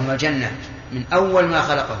أسكنهما الجنة من أول ما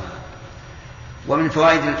خلقهم. ومن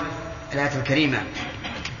فوائد الآية الكريمة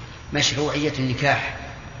مشروعية النكاح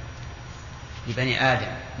لبني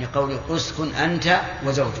آدم لقول أسكن أنت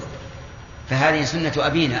وزوجك، فهذه سنة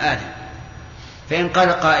أبينا آدم. فإن قال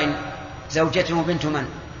قائل زوجته بنت من؟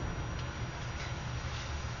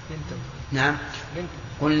 نعم،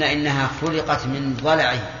 قلنا إنها خلقت من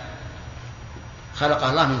ضلعه، خلقها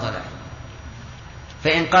الله من ضلعه.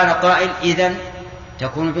 فإن قال قائل إذن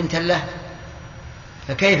تكون بنتا له،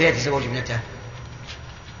 فكيف يتزوج ابنته؟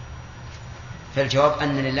 فالجواب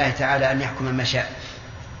أن لله تعالى أن يحكم ما شاء،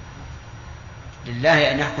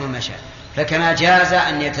 لله أن يحكم ما شاء. فكما جاز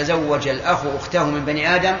أن يتزوج الأخ أخته من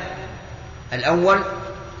بني آدم الأول،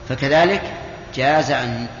 فكذلك جاز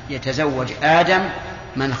أن يتزوج آدم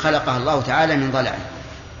من خلقه الله تعالى من ضلع،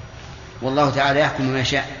 والله تعالى يحكم ما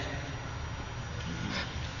شاء.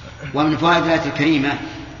 ومن فوائد الآية الكريمة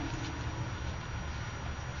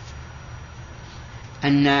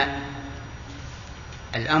أن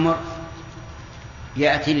الأمر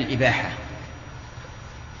يأتي للإباحة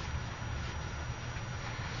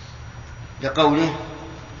لقوله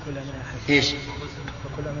إيش؟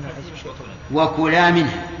 وكلا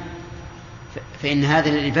منها، فإن هذا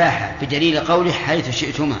للإباحة بدليل قوله حيث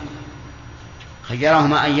شئتما،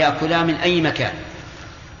 خيرهما أن يأكلا من أي مكان.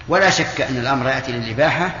 ولا شك أن الأمر يأتي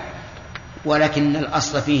للإباحة، ولكن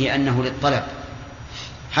الأصل فيه أنه للطلب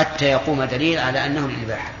حتى يقوم دليل على أنه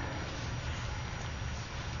للإباحة.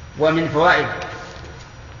 ومن فوائد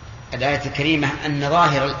الآية الكريمة أن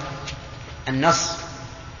ظاهر النص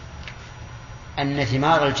أن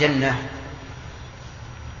ثمار الجنة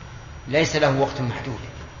ليس له وقت محدود،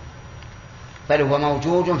 بل هو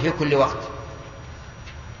موجود في كل وقت.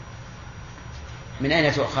 من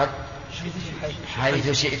أين تؤخذ؟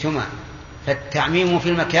 حيث شئتما، فالتعميم في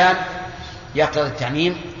المكان يقتضي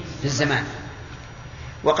التعميم في الزمان.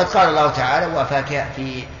 وقد قال الله تعالى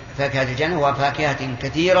في فاكهة الجنة وفاكهة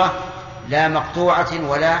كثيرة لا مقطوعة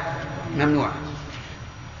ولا ممنوعة.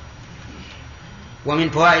 ومن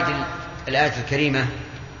فوائد الآية الكريمة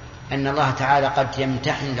أن الله تعالى قد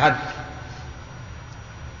يمتحن العبد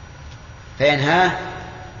فينهاه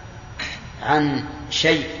عن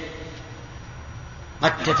شيء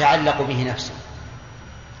قد تتعلق به نفسه،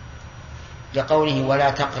 لقوله ولا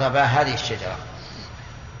تقربا هذه الشجرة.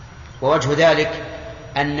 ووجه ذلك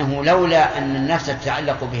أنه لولا أن النفس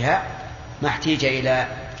تتعلق بها ما احتيج إلى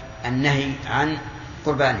النهي عن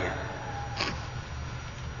قربانها.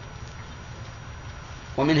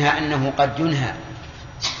 ومنها أنه قد ينهى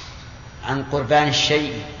عن قربان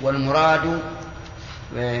الشيء والمراد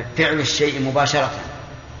فعل الشيء مباشرة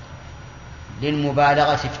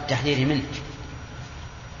للمبالغة في التحذير منه.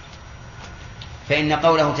 فإن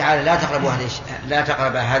قوله تعالى لا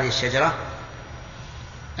تقربا هذه الشجرة،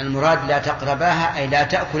 المراد لا تقرباها أي لا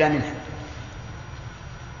تأكل منها،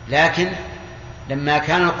 لكن لما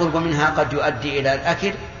كان القرب منها قد يؤدي إلى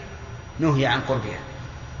الأكل نهي عن قربها.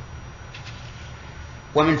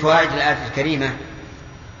 ومن فوائد الآية الكريمة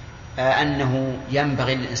أنه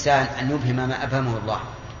ينبغي للإنسان أن يبهم ما أبهمه الله.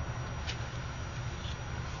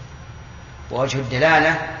 ووجه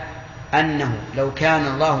الدلالة أنه لو كان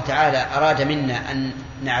الله تعالى أراد منا أن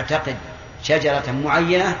نعتقد شجرة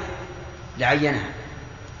معينة لعينها،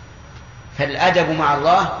 فالأدب مع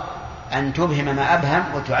الله أن تبهم ما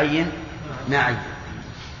أبهم وتعين ما عين.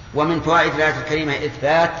 ومن فوائد الآية الكريمة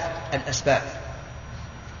إثبات الأسباب.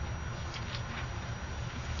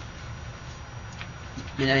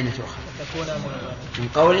 من أين تؤخذ؟ من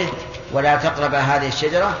قوله ولا تقرب هذه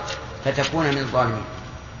الشجرة فتكون من الظالمين.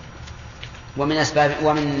 ومن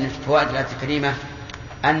فوائد الآية الكريمة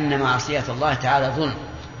أن معصية الله تعالى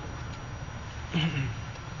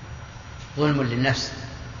ظلم للنفس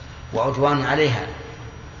وعدوان عليها،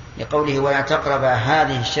 لقوله ولا تقرب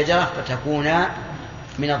هذه الشجرة فتكون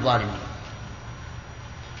من الظالمين.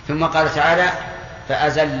 ثم قال تعالى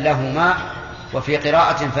فأزلهما، وفي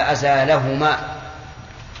قراءة فأزالهما.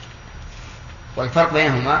 والفرق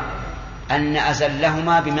بينهما أن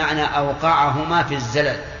أزلهما بمعنى أوقعهما في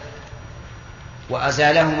الزلل،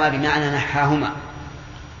 وأزالهما بمعنى نحاهما.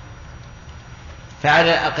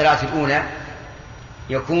 فعلى القراءة الأولى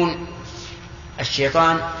يكون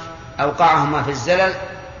الشيطان أوقعهما في الزلل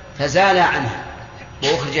فزال عنها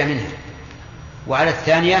وأخرج منها. وعلى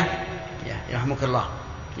الثانية رحمك الله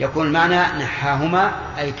يكون المعنى نحاهما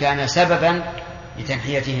أي كان سببا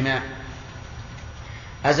لتنحيتهما.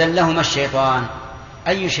 أزلهما الشيطان.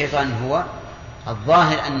 أي شيطان هو؟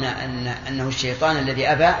 الظاهر أنه الشيطان الذي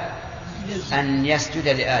أبى أن يسجد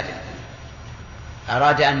لآدم،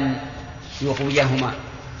 أراد أن يغويهما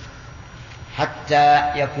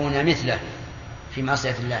حتى يكون مثله في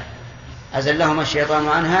معصية الله. أزلهما الشيطان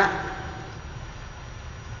عنها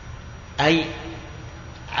أي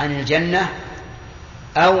عن الجنة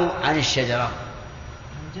أو عن الشجرة،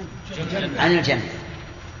 عن الجنة.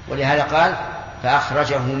 ولهذا قال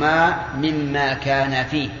فأخرجهما مما كان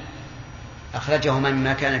فيه، أخرجهما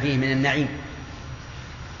مما كان فيه من النعيم،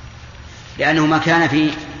 لأنه ما كان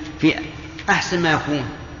في أحسن ما يكون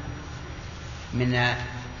من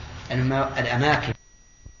الأماكن،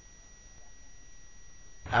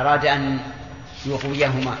 أراد أن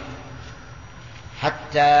يغويهما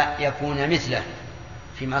حتى يكون مثله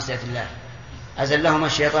في معصية الله. أزلهما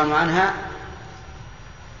الشيطان عنها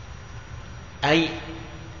أي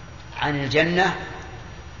عن الجنة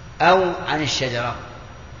أو عن الشجرة،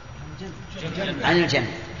 عن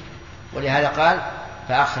الجنة. ولهذا قال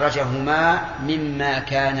فأخرجهما مما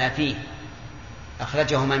كان فيه،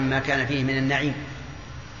 أخرجهما مما كان فيه من النعيم،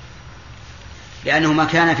 لأنه ما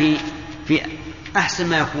كان في أحسن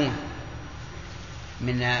ما يكون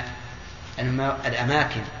من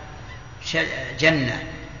الأماكن، جنة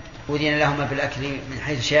أذن لهما بالأكل من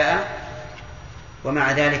حيث شاء،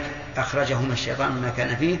 ومع ذلك أخرجهما الشيطان مما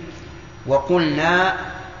كان فيه. وقلنا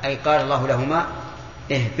أي قال الله لهما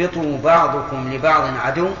اهبطوا بعضكم لبعض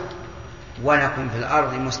عدو ولكم في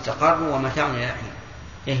الأرض مستقر ومتاع إلى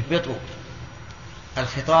حين. اهبطوا،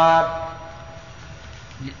 الخطاب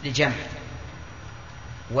لجمع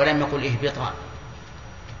ولم يقل اهبطا.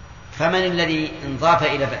 فمن الذي انضاف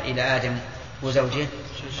إلى آدم وزوجه؟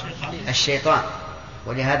 الشيطان.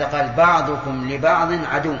 ولهذا قال بعضكم لبعض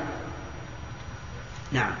عدو.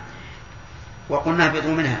 نعم. وقلنا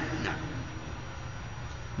اهبطوا منها. نعم.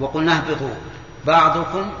 وقلنا اهبطوا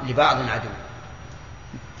بعضكم لبعض عدو.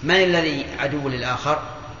 من الذي عدو للآخر؟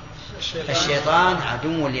 الشيطان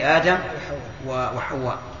عدو لآدم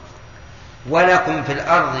وحواء. ولكم في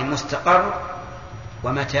الأرض مستقر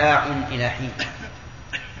ومتاع إلى حين،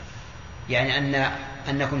 يعني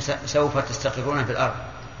أنكم سوف تستقرون في الأرض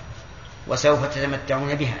وسوف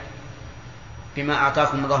تتمتعون بها بما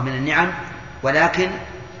أعطاكم الله من النعم، ولكن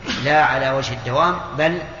لا على وجه الدوام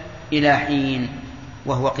بل إلى حين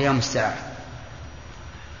وهو قيام الساعة.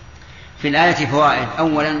 في الآية فوائد.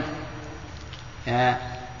 أولا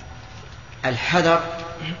الحذر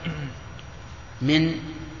من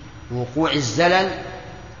وقوع الزلل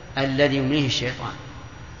الذي يمليه الشيطان،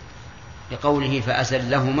 لقوله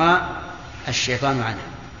فأزلهما الشيطان عنه.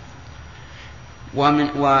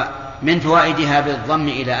 ومن فوائدها بالضم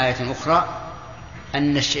إلى آية أخرى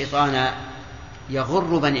أن الشيطان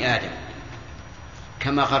يغر بني آدم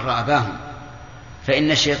كما غر أباهم،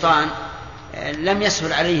 فإن الشيطان لم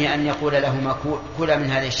يسهل عليه أن يقول لهما كلا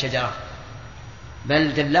من هذه الشجرة،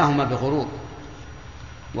 بل دلاهما بغرور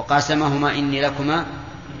وقاسمهما إني لكما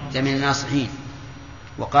لمن الناصحين،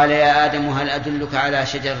 وقال يا آدم هل أدلك على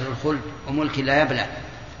شجرة الخلد وملك لا يبلى،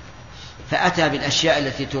 فأتى بالأشياء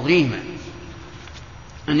التي تغريهما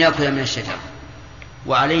أن يأكل من الشجرة.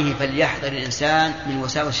 وعليه فليحذر الإنسان من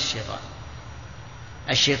وساوس الشيطان.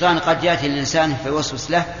 الشيطان قد يأتي الإنسان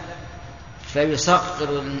فيوسوس له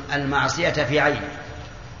فيصغر المعصية في عينه،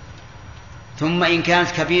 ثم إن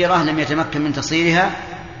كانت كبيرة لم يتمكن من تصيرها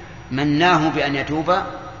مناه بأن يتوب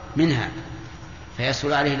منها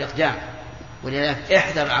فيسهل عليه الإقدام. ولذلك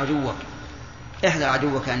احذر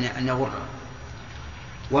عدوك أن يغره.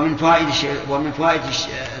 ومن فوائد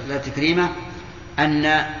التكريمة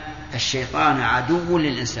أن الشيطان عدو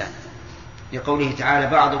للإنسان، لقوله تعالى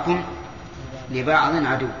بعضكم لبعض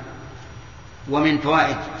عدو. ومن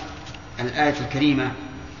فوائد الآية الكريمة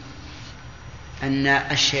أن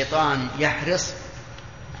الشيطان يحرص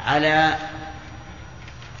على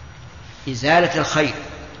إزالة الخير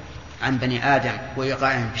عن بني آدم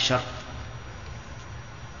وإيقاعهم في الشر.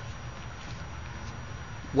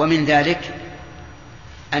 ومن ذلك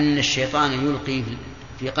أن الشيطان يلقي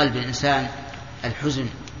في قلب الإنسان الحزن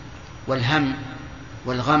والهم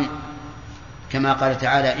والغم، كما قال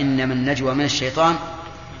تعالى إنما النجوى من الشيطان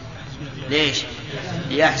ليش؟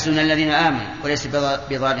 ليحزن الذين آمنوا وليس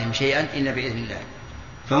بضارهم شيئا إلا بإذن الله.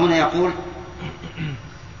 فهنا يقول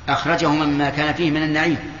أخرجهما مما كان فيه من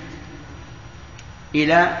النعيم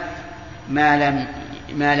إلى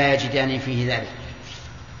ما لا يجدان فيه ذلك،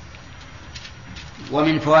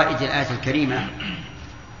 ومن فوائد الآية الكريمة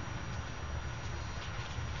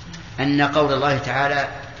أن قول الله تعالى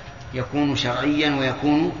يكون شرعيا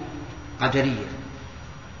ويكون قدريا.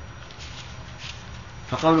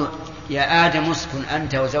 فقوله يا آدم اسكن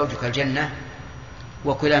أنت وزوجك الجنة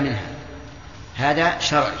وكلا منها هذا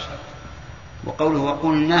شرعي، وقوله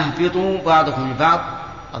وقلنا اهبطوا بعضكم لبعض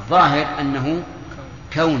الظاهر أنه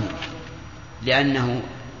كوني، لأنه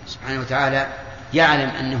سبحانه وتعالى يعلم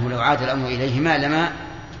أنه لو عاد الأمر إليهما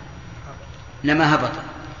لما هبط،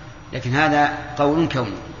 لكن هذا قول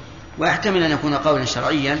كوني، ويحتمل أن يكون قولا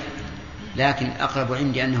شرعيا، لكن أقرب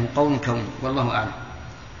عندي أنه قول كوني والله أعلم.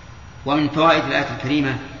 ومن فوائد الآية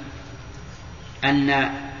الكريمة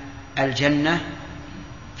أن الجنة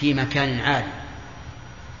في مكان عالي.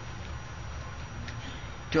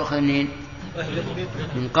 تؤخذ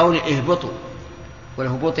من قول اهبطوا،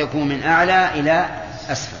 والهبوط يكون من أعلى إلى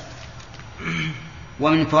أسفل.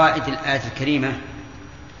 ومن فوائد الآية الكريمة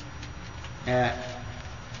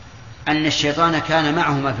أن الشيطان كان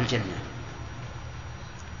معهما في الجنة،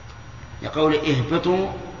 يقول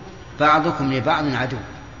اهبطوا بعضكم لبعض عدو.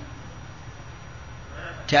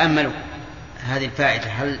 تأملوا هذه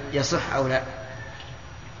الفائدة، هل يصح أو لا؟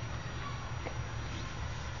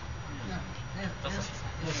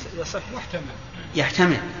 يصح،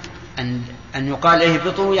 يحتمل أن يقال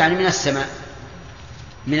اهبطوا يعني من السماء،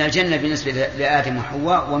 من الجنة بالنسبة لآدم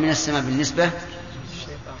وحواء، ومن السماء بالنسبة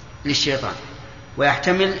للشيطان.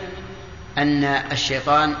 ويحتمل أن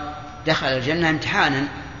الشيطان دخل الجنة امتحانا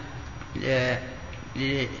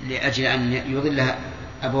لأجل أن يضلها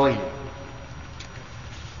أبوين.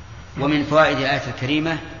 ومن فوائد الآية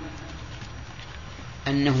الكريمة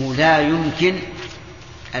أنه لا يمكن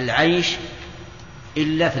العيش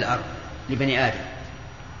إلا في الأرض لبني آدم،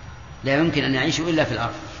 لا يمكن أن يعيشوا إلا في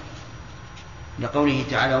الأرض، لقوله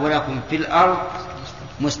تعالى ولكم في الأرض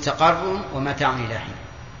مستقر ومتاع إلى حين.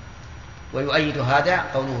 ويؤيد هذا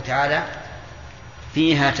قوله تعالى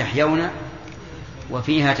فيها تحيون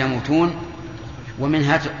وفيها تموتون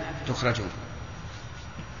ومنها تخرجون.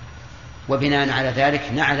 وبناء على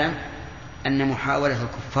ذلك نعلم أن محاولة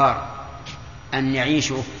الكفار أن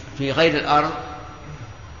يعيشوا في غير الأرض،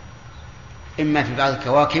 إما في بعض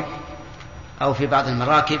الكواكب أو في بعض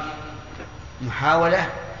المراكب، محاولة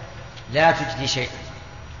لا تجدي شيئا،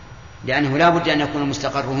 لأنه لا بد أن يكون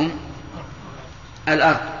مستقرهم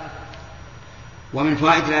الأرض. ومن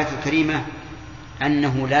فوائد الآية الكريمة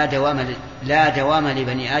أنه لا دوام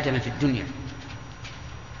لبني آدم في الدنيا،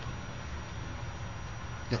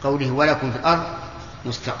 لقوله ولكم في الأرض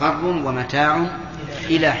مستقر ومتاع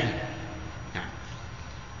إلى حين.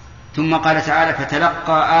 ثم قال تعالى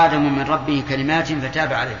فتلقى آدم من ربه كلمات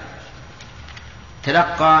فتاب عليه.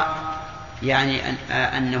 تلقى يعني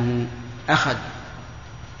أنه أخذ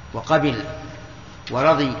وقبل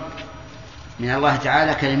ورضي من الله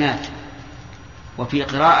تعالى كلمات. وفي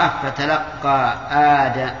قراءة فتلقى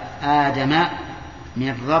آدم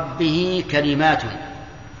من ربه كلمات،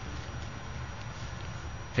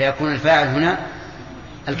 فيكون الفاعل هنا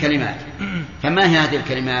الكلمات. فما هي هذه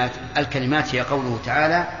الكلمات؟ الكلمات هي قوله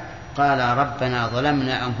تعالى قال ربنا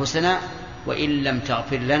ظلمنا أنفسنا وإن لم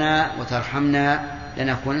تغفر لنا وترحمنا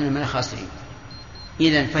لنكونن من الخاسرين.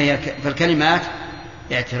 إذن فالكلمات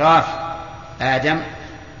اعتراف آدم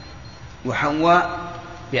وحواء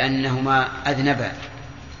بأنهما أذنبا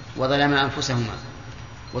وظلما أنفسهما،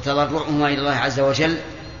 وتضرعهما إلى الله عز وجل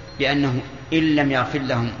بأنه إن لم يغفر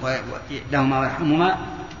لهما ويرحمهما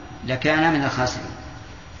لكان من الخاسرين.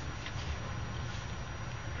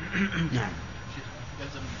 نعم.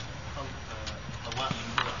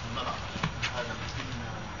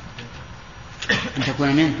 أن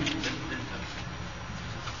تكون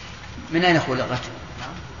من أين خلقت؟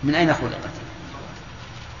 من أين خلقت؟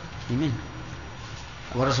 منه.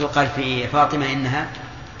 والرسول قال في فاطمة إنها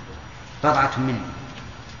بضعة مني،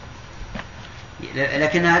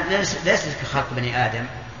 لكنها ليست كخلق بني آدم،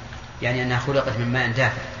 يعني أنها خلقت من ماء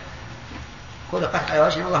دافئ، خلقت على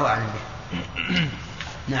وجه الله أعلم به.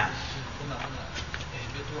 نعم.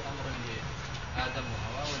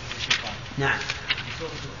 نعم.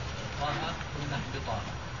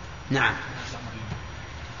 نعم.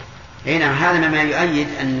 نعم. هذا مما يؤيد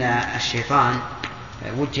أن الشيطان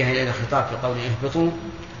وجه إلى الخطاب في قوله اهبطوا،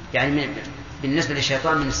 يعني بالنسبة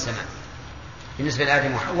للشيطان من السماء، بالنسبة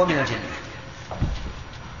لآدم وحواء من الجنة.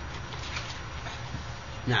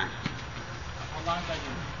 نعم.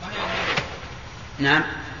 نعم.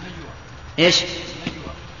 إيش؟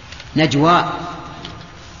 نجوى.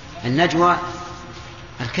 النجوى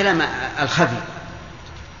الكلام الخفي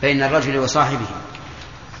بين الرجل وصاحبه.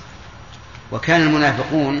 وكان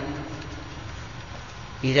المنافقون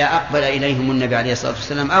إذا أقبل إليهم النبي عليه الصلاة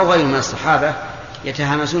والسلام أو غيره من الصحابة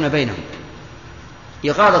يتهامسون بينهم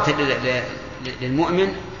إغاظة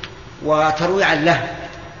للمؤمن وترويعا له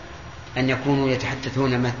أن يكونوا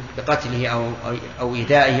يتحدثون بقتله أو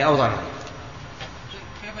إيذائه أو ضرره.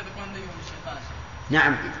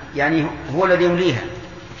 نعم، يعني هو الذي يمليها،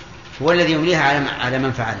 هو الذي يمليها على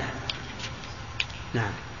من فعلها.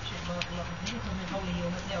 نعم.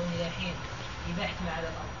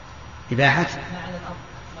 إباحة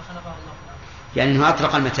يعني أنه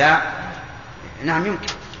أطلق المتاع. نعم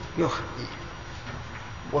يمكن يؤخذ.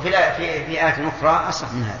 وفي آية أخرى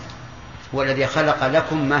أصح من هذا، هو الذي خلق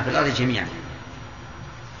لكم ما في الأرض جميعا.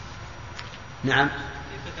 نعم.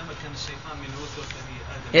 كيف تمكن الشيطان من الوسوسة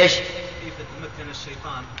لآدم؟ إيش؟ كيف تمكن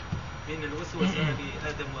الشيطان من الوسوسة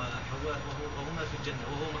لآدم وحواء وهما في الجنة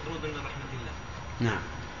وهو مطرود من رحمة الله؟ نعم.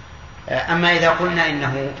 أما إذا قلنا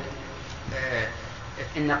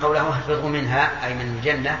إن قوله اهبطوا منها أي من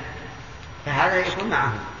الجنة فهذا يكون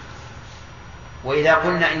معهم، وإذا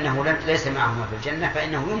قلنا إنه ليس معهما في الجنة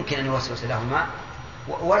فإنه يمكن أن يوسوس لهما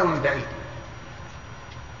ولو من بعيد.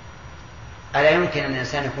 ألا يمكن أن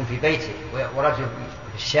الإنسان يكون في بيته ورجل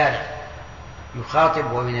في الشارع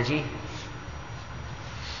يخاطب وينجيه؟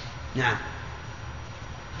 نعم.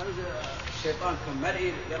 هل الشيطان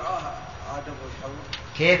كمرئي يرآها آدم وحواء؟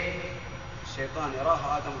 كيف؟ الشيطان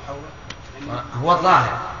يراها آدم وحواء؟ هو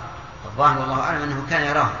الظاهر والله أعلم أنه كان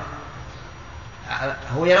يراها،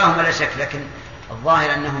 هو يراهما لا شك، لكن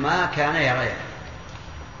الظاهر أنه ما كان يراه.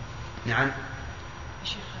 نعم.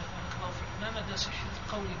 شيخ ما مدى صحة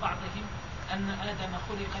قول بعضهم أن آدم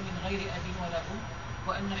خلق من غير أب ولا أم،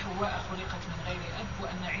 وأن حواء خلقت من غير أب،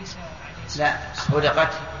 وأن عيسى عليه الصلاة والسلام لا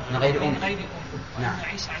خلقت من غير أم، وأن نعم.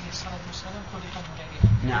 عيسى عليه الصلاة والسلام خلق من غير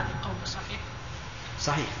أب. نعم. هذا القول صحيح؟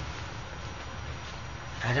 صحيح.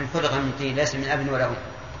 آدم خلق من طين ليس من أب ولا أم،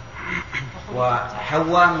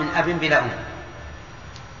 وحواء من أب بلا أم،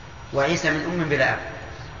 وعيسى من أم بلا أب.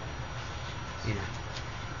 هنا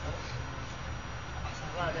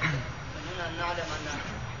نعلم أن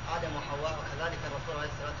آدم وحواء وكذلك الرسول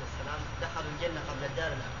عليه الصلاة والسلام دخلوا الجنة قبل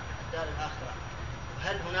الدار الآخرة،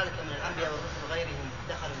 هل هنالك من الأنبياء والرسل غيرهم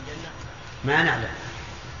دخلوا الجنة؟ ما نعلم،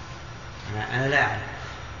 أنا لا أعلم.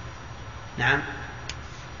 نعم.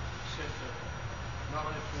 الشيخ ما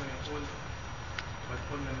رأيك يقول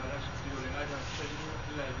ويقول من الملائكة اسجدوا لآدم فسجدوا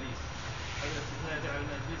إلا إبليس، هل الاستثناء يدل على أن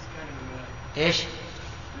إبليس كان من الملائكة؟ إيش؟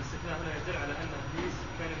 الاستثناء هنا يدل على أن إبليس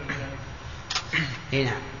كان من الملائكة. إيه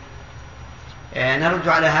نعم. نرد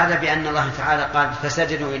على هذا بأن الله تعالى قال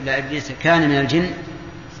فسجدوا إلا إبليس كان من الجن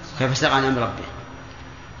ففسق عن أمر ربه،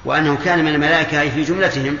 وأنه كان من الملائكة أي في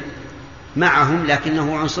جملتهم معهم،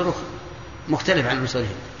 لكنه عنصره مختلف عن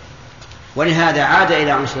عنصرهم، ولهذا عاد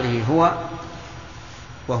إلى عنصره هو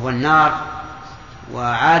وهو النار،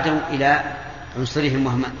 وعادوا إلى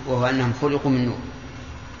عنصرهم وهو أنهم خلقوا من نور.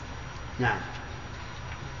 نعم.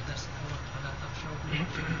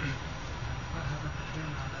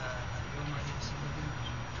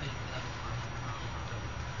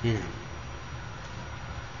 هنا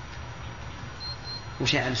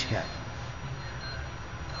وش الإشكال؟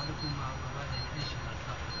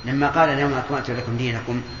 لما قال اليوم أكملت لكم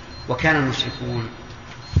دينكم وكان المشركون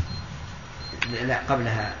لا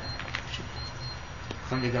قبلها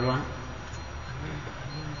كم اللي قالوها؟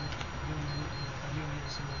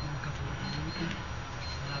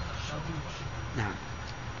 نعم.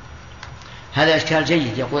 هذا إشكال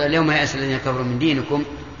جيد. يقول اليوم يأس الذين كفروا من دينكم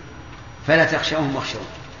فلا تخشوهم واخشون.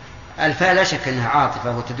 الفاء لا شك أنها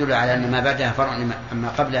عاطفة وتدل على أن ما بعدها فرع أما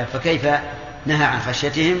قبلها، فكيف نهى عن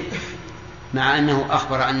خشيتهم مع أنه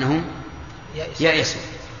أخبر أنهم يأسوا؟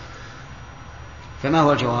 فما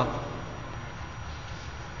هو الجواب؟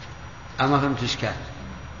 أما فهمت الإشكال؟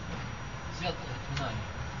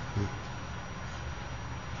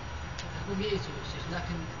 هم يئسوا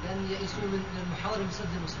لكن لن يئسوا من المحاولة مسد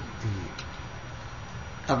المسلمين.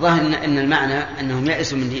 الظاهر أن المعنى أنهم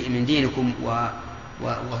يأسوا من دينكم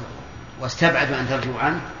واستبعدوا أن ترجعوا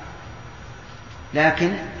عنه،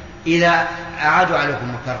 لكن إذا أعادوا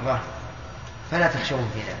عليكم مكرة فلا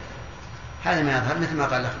تخشوهم في ذلك. هذا ما يظهر مثل ما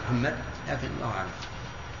قال لك محمد، لكن الله أعلم.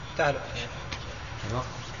 تعالوا الوقت.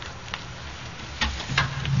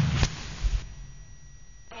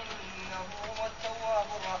 إنه هو التواب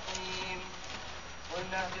الرحيم.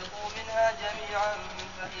 قلنا اهبطوا منها جميعا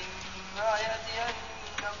فإما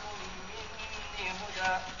يأتينكم مني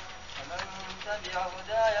هدى فمن تبع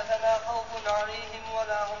هداي فلا خوف عليهم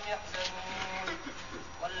ولا هم يحزنون.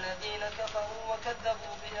 والذين كفروا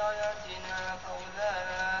وكذبوا بآياتنا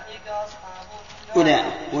فأولئك أصحاب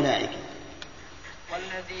النار.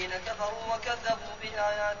 والذين كفروا وكذبوا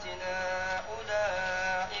بآياتنا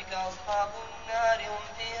أولئك أصحاب النار هم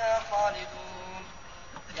فيها خالدون.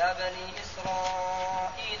 يا بني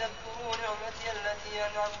إسرائيل اذكروا نعمتي التي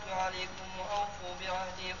أنعمت عليكم وأوفوا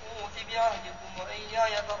بعهدي أوف بعهدكم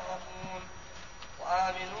وإياي فارهبون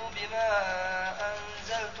وآمنوا بما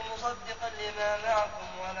أنزلت مصدقا لما معكم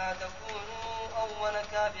ولا تكونوا أول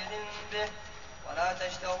كافر به ولا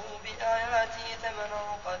تشتروا بآياتي ثمنا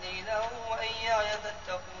قليلا وإياي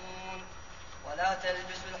فاتقون ولا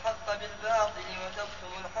تلبسوا الحق بالباطل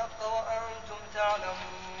وتكتموا الحق وأنتم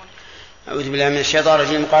تعلمون. أعوذ بالله من الشيطان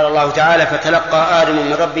الرجيم. قال الله تعالى: فتلقى آدم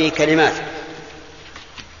من ربه كلمات.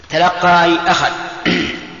 تلقى أي أخذ.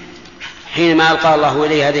 حينما ألقى الله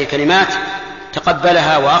إليه هذه الكلمات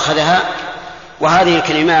تقبلها وأخذها، وهذه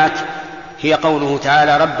الكلمات هي قوله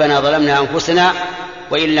تعالى: ربنا ظلمنا أنفسنا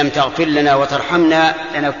وإن لم تغفر لنا وترحمنا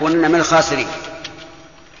لنكونن من الخاسرين.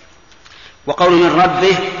 وقول من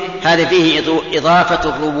ربه هذا فيه إضافة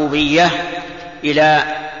الربوبية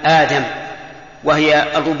إلى آدم،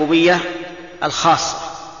 وهي الربوبية الخاصة.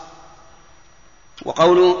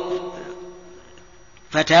 وقول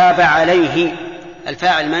فتاب عليه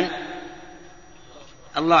الفاعل من؟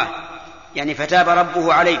 الله، يعني فتاب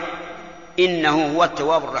ربه عليه إنه هو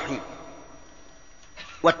التواب الرحيم.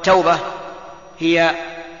 والتوبة هي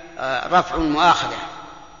رفع المؤاخذة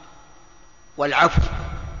والعفو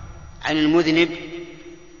عن المذنب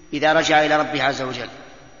إذا رجع إلى ربه عز وجل.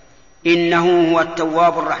 إنه هو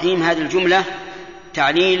التواب الرحيم، هذه الجملة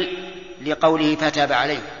تعليل لقوله فتاب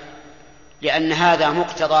عليه، لأن هذا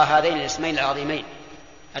مقتضى هذين الاسمين العظيمين: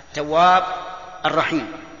 التواب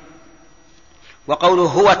الرحيم. وقوله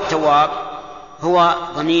هو التواب هو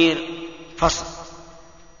ضمير فصل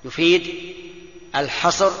يفيد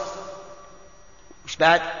الحصر وش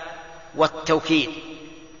بعد والتوكيد.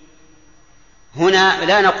 هنا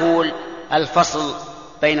لا نقول الفصل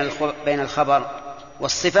بين الخبر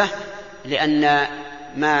والصفة، لأن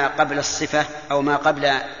ما قبل الصفة أو ما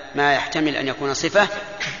قبل ما يحتمل أن يكون صفة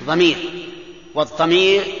ضمير،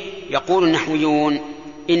 والضمير يقول النحويون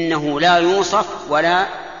إنه لا يوصف ولا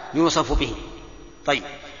يوصف به. طيب،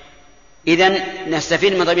 إذن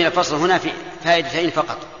نستفيد من ضمير الفصل هنا في فائدتين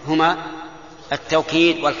فقط، هما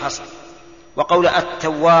التوكيد والحصر. وقول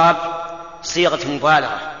التواب صيغة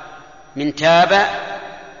مبالغة من تاب،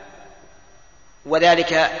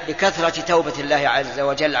 وذلك لكثرة توبة الله عز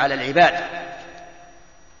وجل على العباد.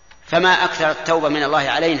 فما أكثر التوبة من الله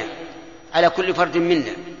علينا على كل فرد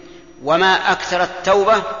منا، وما أكثر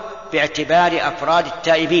التوبة باعتبار أفراد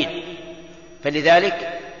التائبين،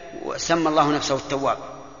 فلذلك سمى الله نفسه التواب.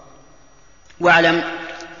 واعلم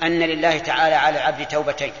أن لله تعالى على العبد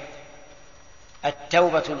توبتين: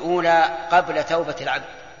 التوبة الأولى قبل توبة العبد،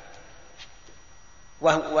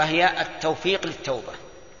 وهي التوفيق للتوبة،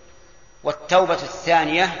 والتوبة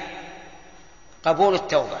الثانية قبول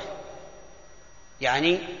التوبة،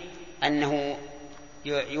 يعني أنه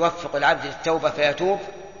يوفق العبد للتوبة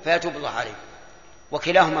فيتوب الله عليه،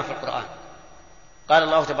 وكلاهما في القرآن. قال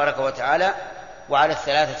الله تبارك وتعالى: وعلى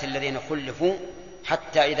الثلاثة الذين خلفوا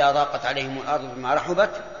حتى إذا ضاقت عليهم الأرض بما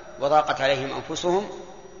رحبت وضاقت عليهم أنفسهم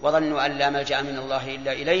وظنوا أن لا ملجأ من الله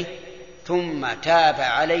إلا إليه ثم تاب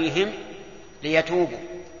عليهم ليتوبوا.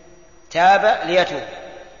 تاب ليتوب.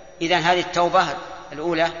 إذن هذه التوبة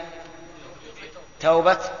الأولى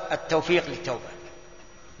توبة التوفيق للتوبة،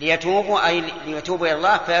 ليتوبوا أي ليتوبوا إلى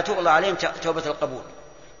الله فيتوب الله عليهم توبة القبول.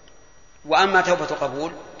 وأما توبة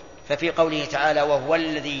القبول ففي قوله تعالى: وهو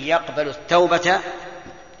الذي يقبل التوبة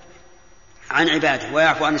عن عباده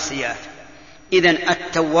ويعفو عن السيئات. إذن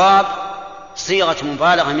التواب صيغة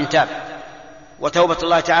مبالغة من تاب. وتوبة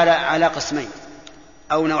الله تعالى على قسمين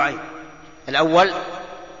أو نوعين: الأول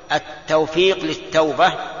التوفيق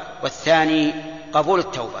للتوبة، والثاني قبول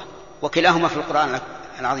التوبة، وكلاهما في القرآن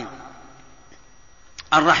العظيم.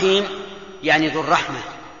 الرحيم يعني ذو الرحمة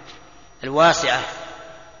الواسعة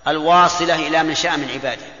الواصلة إلى من شاء من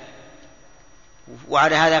عباده.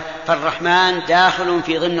 وعلى هذا فالرحمن داخل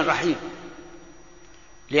في ضمن الرحيم،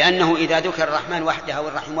 لأنه إذا ذكر الرحمن وحده أو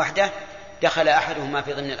الرحيم وحده دخل أحدهما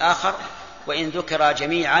في ضمن الآخر، وإن ذكر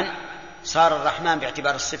جميعا صار الرحمن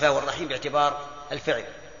باعتبار الصفة والرحيم باعتبار الفعل.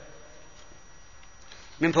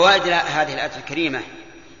 من فوائد هذه الآية الكريمة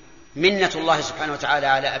منة الله سبحانه وتعالى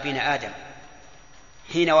على أبينا آدم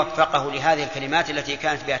حين وفقه لهذه الكلمات التي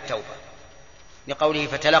كانت بها التوبة، لقوله: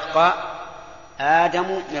 فتلقى آدم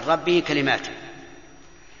من ربه كلمات.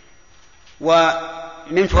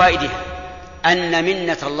 ومن فوائده أن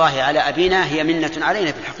منة الله على أبينا هي منة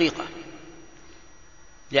علينا في الحقيقة،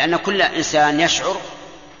 لأن كل إنسان يشعر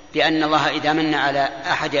بأن الله إذا من على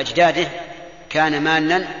أحد أجداده كان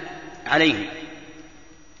مانا عليه.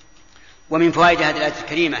 ومن فوائد هذه الآية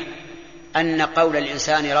الكريمة أن قول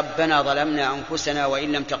الإنسان ربنا ظلمنا أنفسنا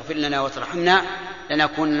وإن لم تغفر لنا وترحمنا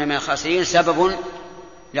لنكونن من الخاسرين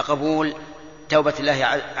لقبول توبة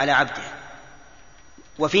الله على عبده.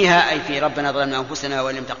 وفيها أي في ربنا ظلمنا أنفسنا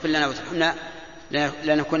وإن لم تغفر لنا وترحمنا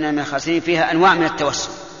لنكون من الخاسرين فيها أنواع من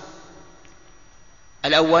التوسل.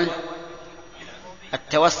 الأول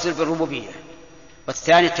التوسل بالربوبية،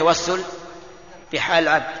 والثاني التوسل بحال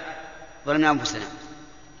العبد ظلمنا أنفسنا،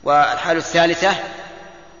 والحالة الثالثة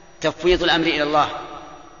تفويض الأمر إلى الله،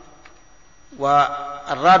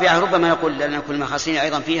 والرابعة ربما نقول لنكون من الخاسرين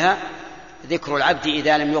أيضا فيها ذكر العبد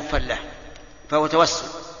إذا لم يغفر له فهو توسل.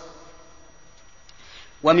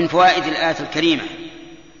 ومن فوائد الآية الكريمة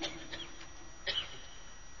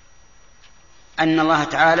أن الله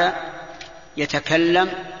تعالى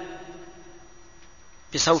يتكلم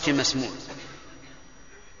بصوت مسموع.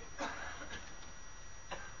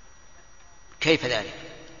 كيف ذلك؟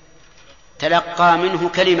 تلقى منه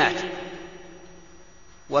كلمات،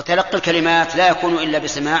 وتلقى الكلمات لا يكون إلا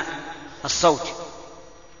بسماع الصوت،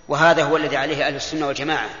 وهذا هو الذي عليه أهل السنة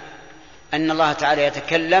والجماعة، أن الله تعالى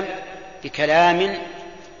يتكلم بكلام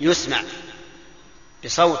يسمع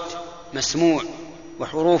بصوت مسموع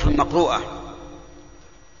وحروف مقروءة.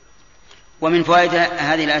 ومن فوائد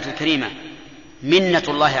هذه الآية الكريمة منة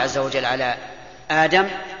الله عز وجل على آدم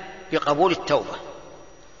بقبول التوبة،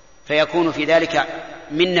 فيكون في ذلك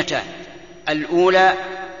منتان: الأولى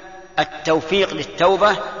التوفيق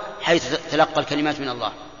للتوبة حيث تلقى الكلمات من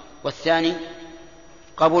الله، والثاني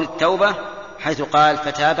قبول التوبة حيث قال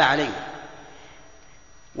فتاب عليه.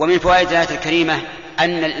 ومن فوائد الآية الكريمة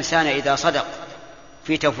أن الإنسان إذا صدق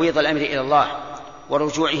في تفويض الأمر إلى الله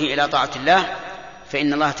ورجوعه إلى طاعة الله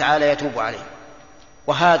فإن الله تعالى يتوب عليه،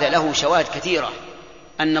 وهذا له شواهد كثيرة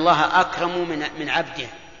أن الله أكرم من عبده.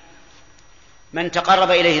 من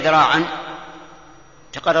تقرب إليه ذراعا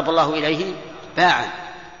تقرب الله إليه باعا،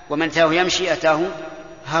 ومن أتاه يمشي أتاه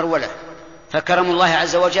هرولة، فكرم الله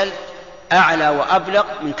عز وجل أعلى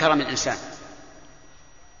وأبلغ من كرم الإنسان.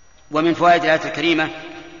 ومن فوائد الآية الكريمة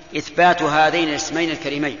إثبات هذين الاسمين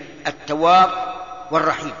الكريمين التواب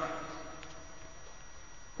والرحيم.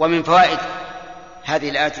 ومن فوائد هذه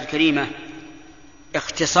الآية الكريمة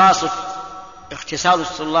اختصاص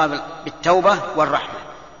الطلاب بالتوبة والرحمة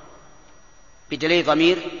بدليل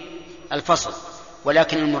ضمير الفصل،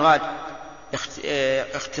 ولكن المراد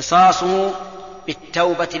اختصاصه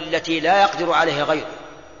بالتوبة التي لا يقدر عليها غيره،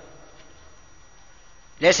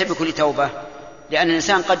 ليس بكل توبة، لأن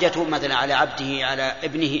الإنسان قد يتوب مثلا على عبده، على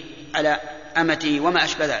ابنه، على أمته وما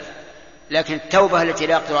أشبه ذلك، لكن التوبة التي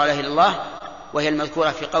لا يقدر عليها إلا الله وهي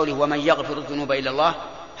المذكورة في قوله ومن يغفر الذنوب إلا الله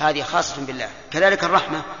هذه خاصة بالله. كذلك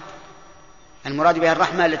الرحمة المراد بها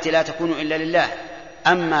الرحمة التي لا تكون إلا لله،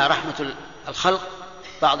 أما رحمة الخلق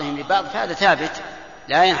بعضهم لبعض فهذا ثابت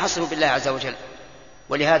لا ينحصر بالله عز وجل.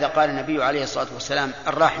 ولهذا قال النبي عليه الصلاة والسلام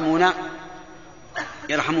الراحمون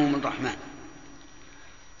يرحمهم الرحمن.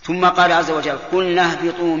 ثم قال عز وجل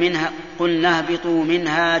قلنا اهبطوا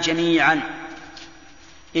منها جميعا.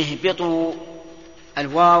 اهبطوا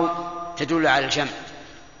الواو تدل على الجمع،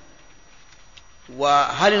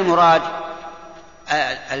 وهل المراد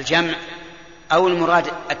الجمع أو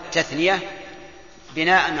المراد التثنية؟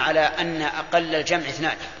 بناء على أن أقل الجمع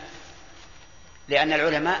 2، لأن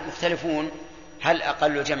العلماء مختلفون هل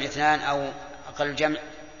أقل الجمع 2 أو أقل الجمع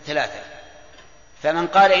 3، فمن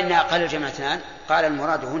قال إن أقل الجمع 2 قال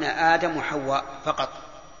المراد هنا آدم وحواء فقط،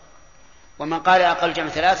 ومن قال أقل الجمع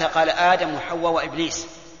 3 قال آدم وحواء وإبليس،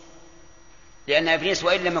 لأن إبليس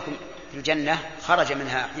وإن لم يكن في الجنة خرج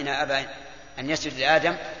منها حين أبى أن يسجد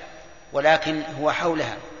لآدم، ولكن هو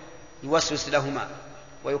حولها يوسوس لهما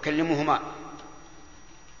ويكلمهما،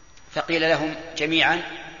 فقيل لهم جميعا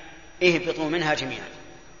اهبطوا منها جميعا.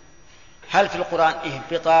 هل في القرآن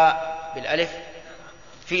اهبطا بالألف؟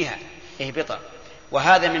 فيها اهبطا،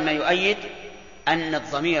 وهذا مما يؤيد أن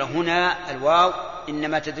الضمير هنا الواو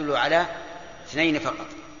إنما تدل على 2 فقط.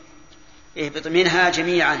 اهبط منها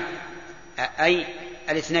جميعا أي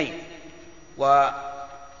 2،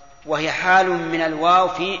 وهي حال من الواو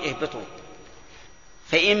في اهبطوا.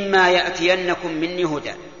 فإما يأتينكم مني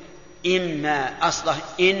هدى، إما أصله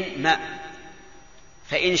إن ما،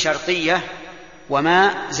 فإن شرطية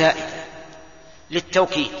وما زائدة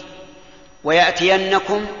للتوكيد،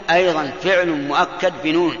 ويأتينكم أيضا فعل مؤكد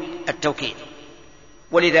بنون التوكيد،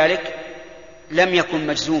 ولذلك لم يكن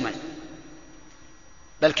مجزوما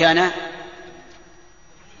بل كان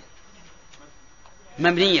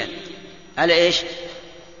مبنيا على إيش؟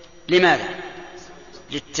 لماذا؟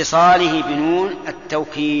 لاتصاله بنون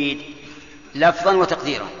التوكيد لفظا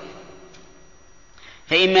وتقديرا.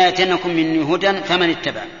 فإما يأتينكم مني هدى فمن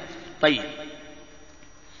اتبع. طيب،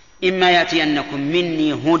 إما يأتينكم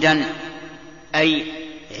مني هدى أي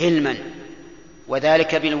علما،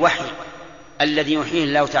 وذلك بالوحي الذي يوحيه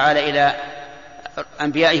الله تعالى إلى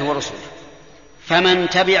أنبيائه ورسله. فمن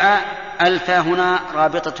تبع الفا هنا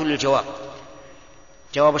رابطة للجواب،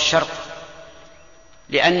 جواب الشرط،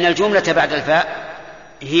 لأن الجملة بعد الفاء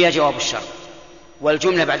هي جواب الشرط،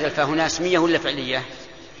 والجملة بعد الفاء هنا اسمية ولا فعلية؟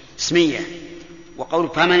 اسمية. وقول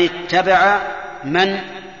فمن اتبع من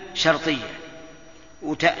شرطية،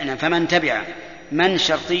 فمن تبع من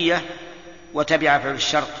شرطية وتبع فعل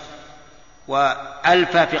الشرط،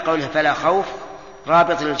 وألفى في قوله فلا خوف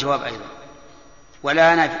رابط للجواب أيضا،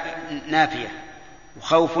 ولا نافية،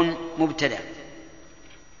 وخوف مبتدأ.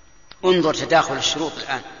 انظر تداخل الشروط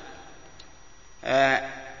الآن.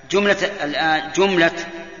 جملة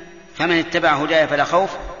فمن اتبع هدايا فلا خوف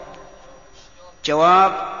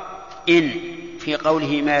جواب إن في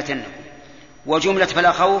قوله ما يتنكم، وجملة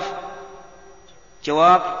فلا خوف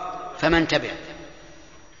جواب فمن تبع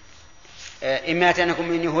إما يتنكم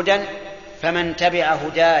مني هدى فمن تبع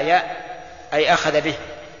هدايا أي أخذ به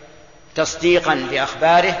تصديقا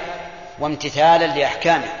بأخباره وامتثالا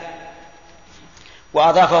لأحكامه،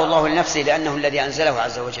 وأضافه الله لنفسه لأنه الذي أنزله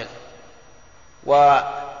عز وجل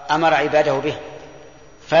وأمر عباده به.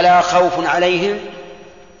 فلا خوف عليهم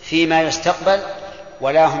فيما يستقبل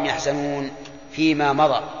ولا هم يحزنون فيما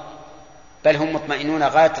مضى، بل هم مطمئنون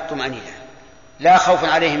غاية الطمأنينة. لا خوف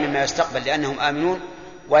عليهم مما يستقبل لأنهم آمنون،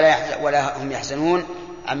 ولا هم يحزنون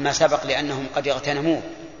عما سبق لأنهم قد اغتنموه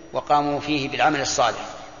وقاموا فيه بالعمل الصالح.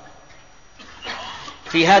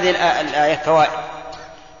 في هذه الآية فوائد،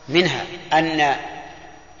 منها أن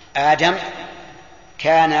آدم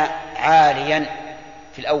كان عاليا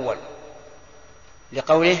في الأول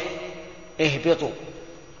لقوله اهبطوا،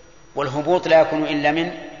 والهبوط لا يكون إلا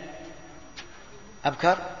من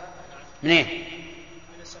أبكر منين؟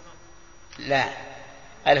 لا،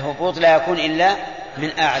 الهبوط لا يكون إلا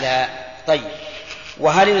من أعلى. طيب،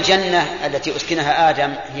 وهل الجنة التي أسكنها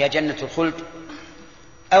آدم هي جنة الخلد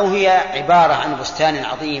أو هي عبارة عن بستان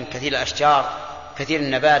عظيم كثير الأشجار كثير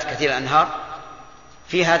النبات كثير الأنهار؟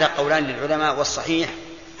 في هذا قولان للعلماء، والصحيح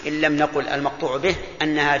إن لم نقل المقطوع به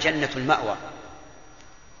أنها جنة المأوى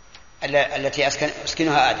التي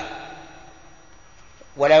أسكنها آدم.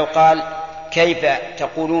 ولا يقال كيف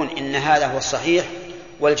تقولون إن هذا هو الصحيح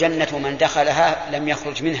والجنة من دخلها لم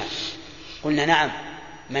يخرج منها؟ قلنا نعم،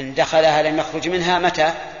 من دخلها لم يخرج منها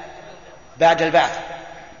متى؟ بعد البعث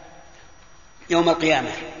يوم القيامة،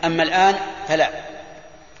 أما الآن فلا.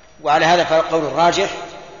 وعلى هذا فالقول الراجح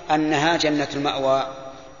أنها جنة المأوى.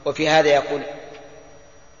 وفي هذا يقول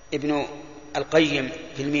ابن القيم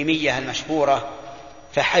في الميمية المشهورة: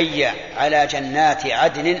 فحي على جنات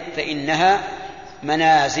عدن فإنها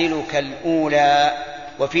منازلك الأولى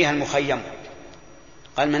وفيها المخيم.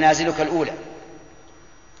 قال منازلك الأولى.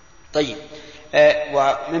 طيب،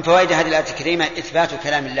 ومن فوائد هذه الآية الكريمة إثبات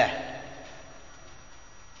كلام الله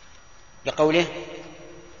بقوله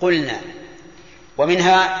قلنا،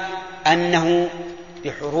 ومنها أنه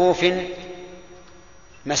بحروف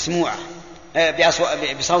مسموعة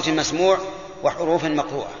بصوت مسموع وحروف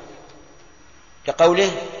مقروءة،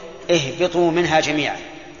 كقوله اهبطوا منها جميعا،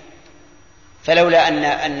 فلولا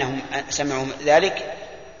أنهم سمعوا ذلك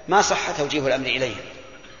ما صح توجيه الأمر إليهم.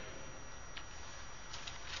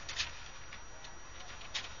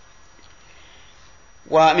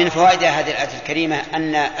 ومن فوائد هذه الآية الكريمة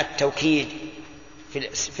أن التوكيد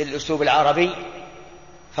في الأسلوب العربي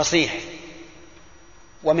فصيح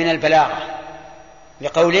ومن البلاغة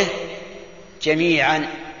لقوله جميعا،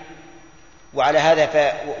 وعلى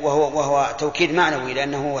هذا وهو توكيد معنوي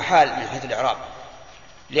لأنه حال من حيث الإعراب،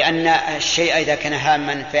 لأن الشيء إذا كان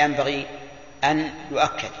هاما فينبغي أن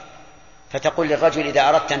يؤكد، فتقول للرجل إذا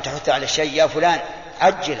أردت أن تحث على الشيء يا فلان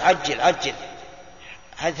عجل عجل عجل،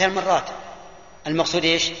 هذه 3 مرات. المقصود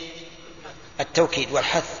إيش؟ التوكيد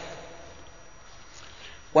والحث.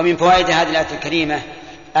 ومن فوائد هذه الآية الكريمة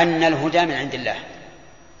أن الهدى من عند الله،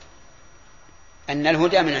 أن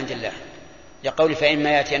الهدى من عند الله لقول فإما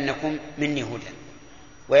يأتينكم مني هدى.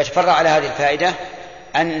 ويتفرع على هذه الفائدة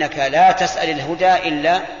أنك لا تسأل الهدى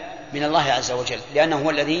إلا من الله عز وجل، لأنه هو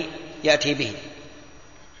الذي يأتي به.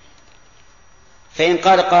 فإن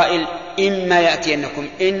قال قائل إما يأتينكم،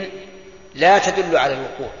 إن لا تدل على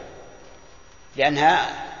الوقوع لأنها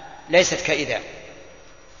ليست كإذا.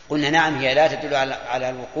 قلنا نعم، هي لا تدل على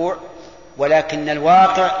الوقوع، ولكن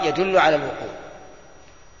الواقع يدل على الوقوع.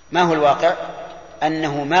 ما هو الواقع؟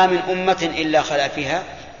 أنه ما من أمة إلا خلا فيها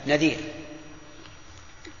نذير.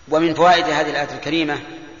 ومن فوائد هذه الآية الكريمة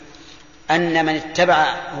أن من اتبع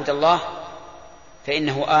هدى الله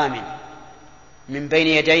فإنه آمن من بين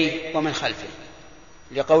يديه ومن خلفه،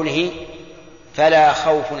 لقوله فلا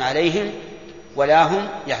خوف عليهم ولا هم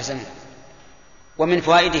يحزنون. ومن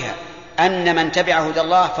فوائدها أن من تبع هدى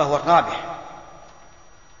الله فهو الرابح،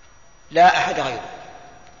 لا أحد غيره،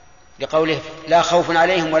 لقوله لا خوف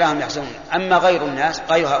عليهم ولا هم يحزنون. أما غير الناس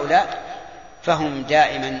غير هؤلاء فهم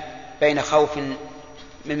دائما بين خوف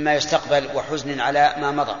مما يستقبل وحزن على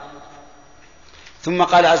ما مضى. ثم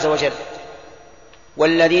قال عز وجل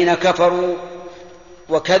والذين كفروا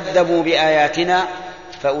وكذبوا بآياتنا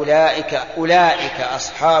فأولئك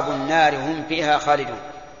أصحاب النار هم فيها خالدون.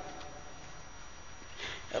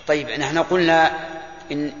 طيب نحن قلنا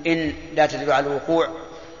إن لا تدل على الوقوع،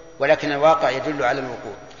 ولكن الواقع يدل على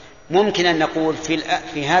الوقوع. ممكن أن نقول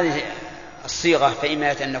في هذه الصيغة فإما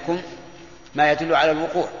يأتينكم ما يدل على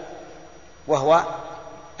الوقوع، وهو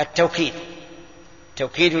التوكيد.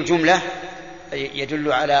 توكيد الجملة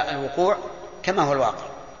يدل على الوقوع كما هو الواقع.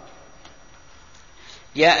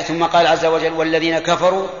 ثم قال عز وجل والذين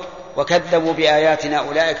كفروا وكذبوا بآياتنا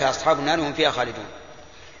أولئك أصحاب النار هم فيها خالدون.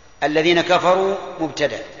 الذين كفروا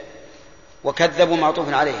مبتدأ، وكذبوا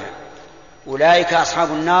معطوف عليها، أولئك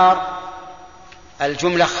أصحاب النار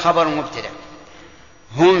الجملة خبر مبتدأ،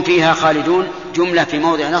 هم فيها خالدون جملة في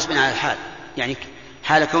موضع نصب على الحال، يعني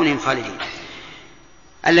حال كونهم خالدين.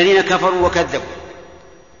 الذين كفروا وكذبوا،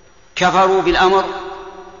 كفروا بالأمر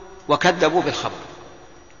وكذبوا بالخبر،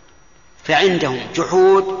 فعندهم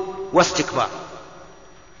جحود واستكبار،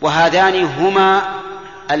 وهذان هما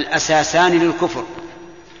الأساسان للكفر،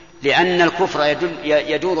 لأن الكفر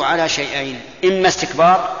يدور على شيئين، إما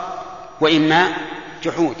استكبار وإما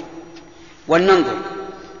جحود. ولننظر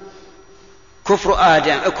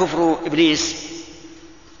كفر إبليس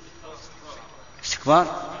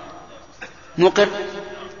استكبار مقر،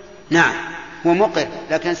 نعم هو مقر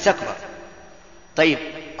لكن استكبر. طيب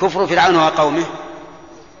كفر فرعون وقومه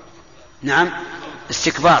نعم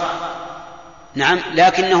استكبار، نعم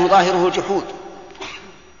لكنه ظاهره الجحود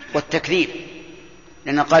والتكذيب،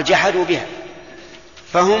 لأنه قال جحدوا بها،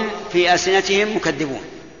 فهم في ألسنتهم مكذبون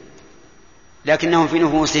لكنهم في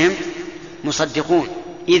نفوسهم مصدقون.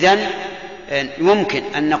 إذن يمكن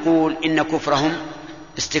أن نقول إن كفرهم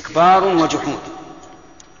استكبار وجحود،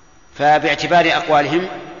 فباعتبار أقوالهم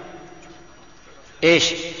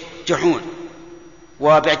إيش جحود،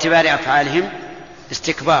 وباعتبار أفعالهم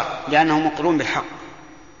استكبار لأنهم مقرون بالحق.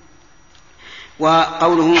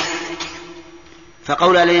 وقوله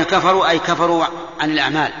فقول الذين كفروا أي كفروا عن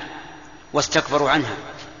الأعمال واستكبروا عنها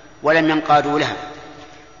ولم ينقادوا لها.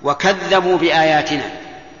 وكذبوا بآياتنا،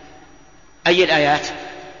 أي الآيات؟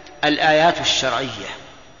 الآيات الشرعية،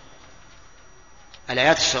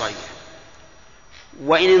 الآيات الشرعية.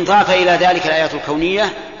 وإن انضاف إلى ذلك الآيات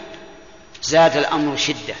الكونية زاد الأمر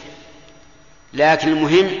شدة، لكن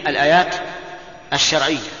المهم الآيات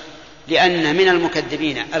الشرعية، لأن من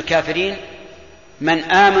المكذبين الكافرين من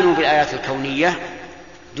آمنوا بالآيات الكونية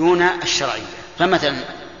دون الشرعية. فمثلا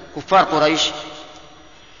كفار قريش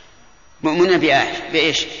مؤمنون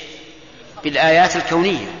بإيش؟ بالآيات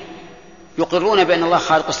الكونية، يقرون بأن الله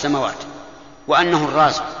خالق السماوات، وأنه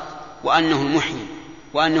الرازق، وأنه المحيي،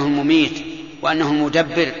 وأنه المميت، وأنه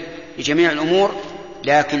المدبر لجميع الأمور،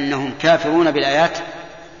 لكنهم كافرون بالآيات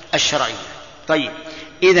الشرعية. طيب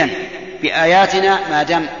إذن بآياتنا ما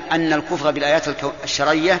دام أن الكفر بالآيات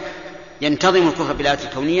الشرعية ينتظم الكفر بالآيات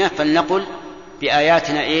الكونية، فلنقل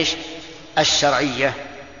بآياتنا إيش؟ الشرعية.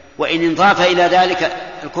 وإن انضاف إلى ذلك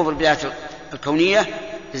الكفر بالآيات الكونية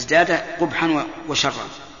ازداد قبحا وشرا.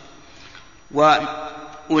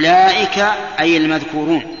 وأولئك أي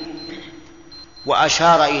المذكورون،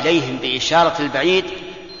 وأشار إليهم بإشارة البعيد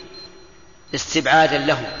استبعادا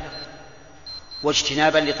لهم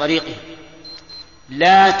واجتنابا لطريقهم،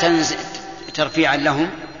 لا ترفيعا لهم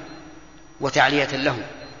وتعلية لهم،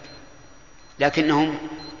 لكنهم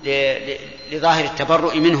لظاهر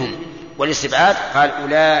التبرؤ منهم والاستبعاد قال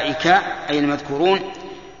أولئك أي المذكورون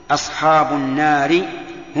أصحاب النار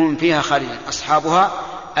هم فيها خالدون. أصحابها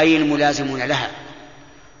أي الملازمون لها،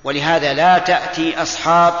 ولهذا لا تأتي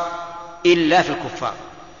أصحاب إلا في الكفار،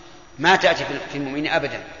 ما تأتي في المؤمنين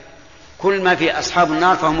أبدا. كل ما في أصحاب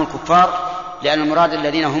النار فهم الكفار، لأن المراد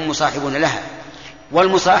الذين هم مصاحبون لها،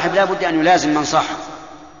 والمصاحب لا بد أن يلازم من صاحب.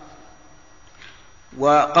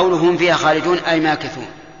 وقولهم فيها خالدون أي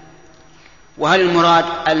ماكثون. وهل المراد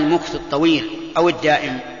المكث الطويل أو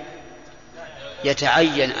الدائم؟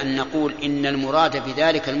 يتعين أن نقول إن المراد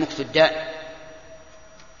بذلك المكث الدائم،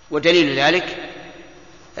 ودليل ذلك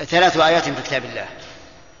 3 آيات في كتاب الله: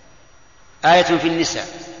 آية في النساء،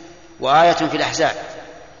 وآية في الأحزاب،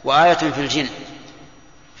 وآية في الجن.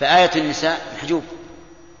 فآية النساء محجوب،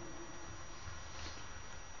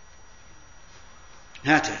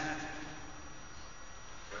 هاته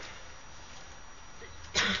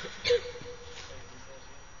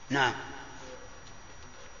نعم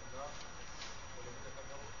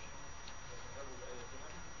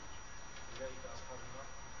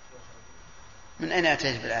من أين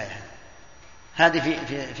أتيت بالآية هذه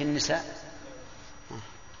في النساء؟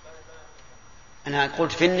 أنا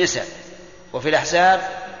قلت في النساء وفي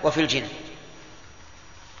الأحزاب وفي الجن.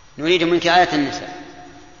 نريد منك آية النساء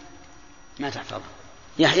ما تحفظ.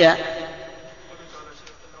 يحيى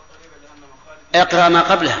اقرأ ما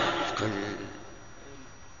قبلها.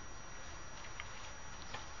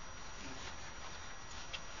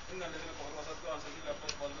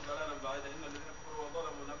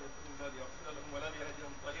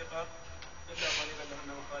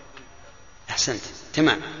 أحسنت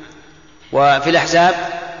تمام. وفي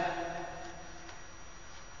الأحزاب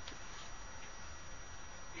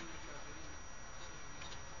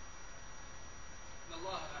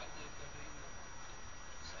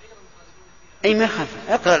أي ما خاف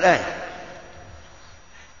اقرأ الآية.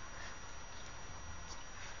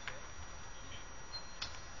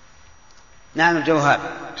 نعم الجوهر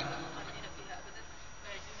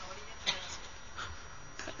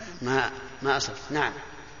ما أصل. نعم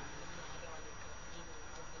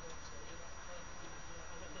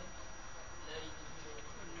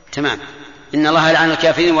تمام. إن الله لعن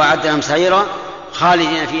الكافرين وأعد لهم سعيرا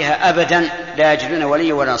خالدين فيها أبدا لا يجدون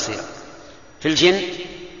وليا ولا نصيرا. في الجن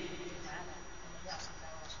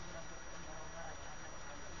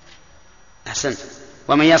أحسنت.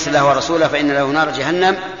 ومن يعص الله ورسوله فإن له نار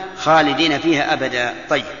جهنم خالدين فيها أبدا.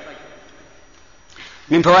 طيب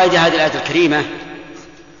من فوائد هذه الآية الكريمة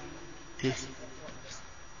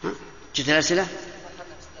جت الأسئلة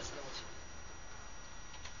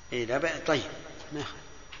إيه لا بقى. طيب ما يخالف.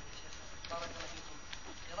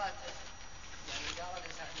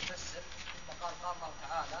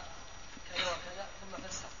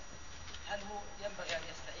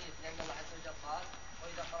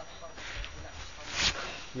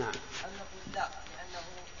 نعم. هل نقول لا لأن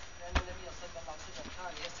النبي صلى الله عليه وسلم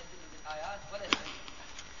كان يستدل بالآيات ولا يستدل؟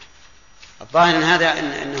 الظاهر أن هذا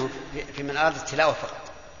أنه في من أراد التلاوة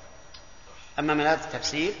فقط. أما من أراد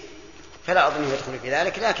التفسير فلا أظنه يدخل في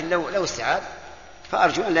ذلك، لكن لو استعاد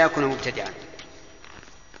فأرجو أن لا يكون مبتدعا.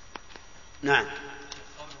 نعم.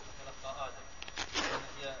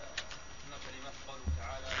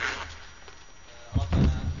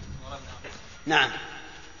 نعم.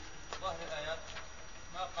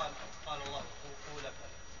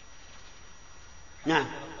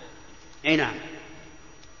 نعم اي نعم.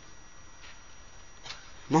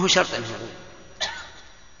 ما هو شرط انه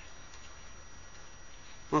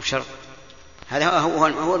مو بشرط. هذا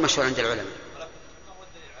هو المشهور عند العلماء.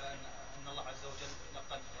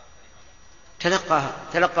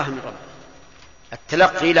 تلقاها من ربه.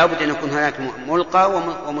 التلقي لا بد ان يكون هناك ملقى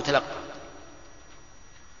ومتلقى.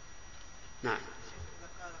 نعم.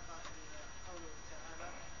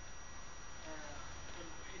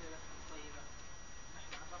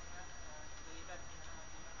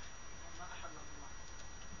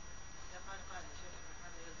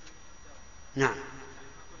 نعم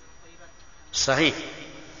صحيح.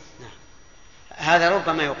 نعم. هذا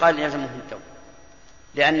ربما يقال يلزمه التوبة،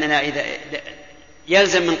 لأننا إذا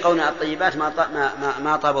يلزم من قولنا الطيبات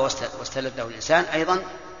ما طاب واستلذه الإنسان. أيضا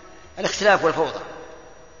الاختلاف والفوضى،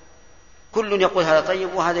 كل يقول هذا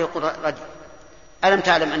طيب وهذا يقول ردي. ألم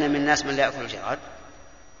تعلم أن من الناس من لا يأكل الجراد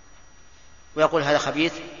ويقول هذا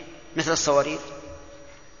خبيث مثل الصواريخ؟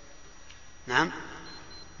 نعم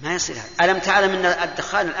ما يصير هذا. ألم تعلم أن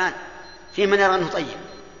الدخان الآن في من يرى أنه طيب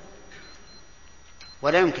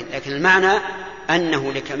ولا يمكن، لكن المعنى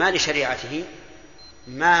أنه لكمال شريعته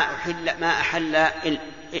ما أحل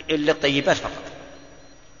إلا الطيبات فقط.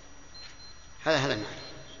 هذا المعنى.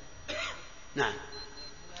 نعم.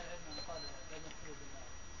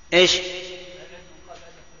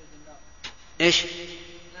 إيش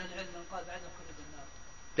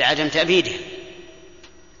بعدم تأبيده.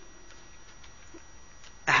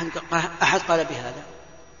 أحد قال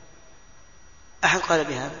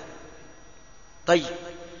بهذا. طيب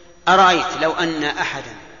أرأيت لو أن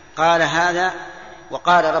أحدا قال هذا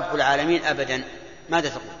وقال رب العالمين أبدا ماذا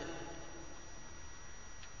تقول؟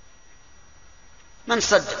 من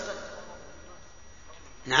صدق؟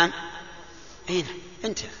 نعم أين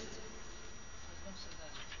أنت؟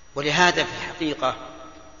 ولهذا في الحقيقة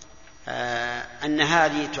أن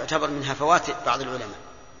هذه تعتبر من هفوات بعض العلماء،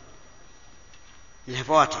 من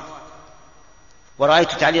هفواته.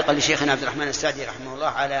 ورأيت تعليقا لشيخنا عبد الرحمن السعدي رحمه الله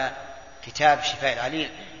على كتاب شفاء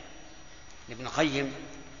العليل لابن القيم،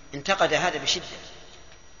 انتقد هذا بشدة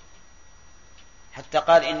حتى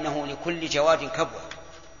قال إنه لكل جواد كبوة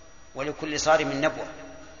ولكل صارم نبوة،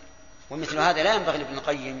 ومثل هذا لا ينبغي لابن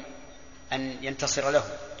القيم أن ينتصر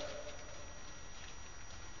له.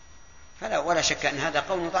 ولا شك أن هذا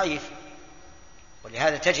قول ضعيف.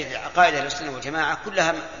 ولهذا تجد عقائد أهل السنة والجماعة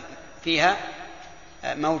كلها فيها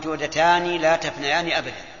موجودتان لا تفنيان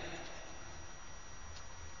أبدا.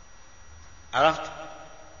 عرفت؟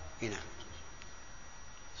 هنا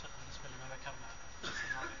بالنسبة لما ذكرنا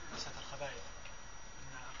مسألة الخبائث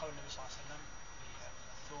أن قول النبي صلى الله عليه وسلم في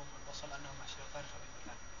الثوم والبصل أنهما مشروطان خبيث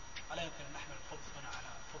مكان، ألا يمكن أن نحمل الخبث هنا على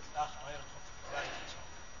خبث آخر غير الخبث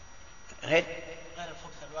الوارد غير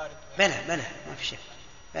الخبث الوارد؟ بلى ما في شيء،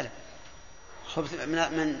 بلى خبث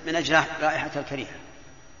من أجل رائحة الكريهة.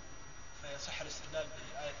 فيصح الاستدلال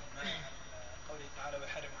بآية قوله تعالى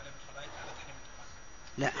ويحرم عليهم الخبائث على تحريم الدخان؟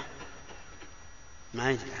 لا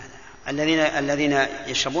ما يدري هذا. الذين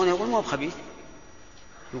يشربون يقول مو بخبيث،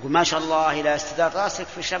 يقول ما شاء الله إلى استدار راسك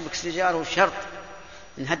في شربك سجار وشرط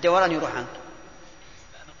إن هدى وراني يروح عنك.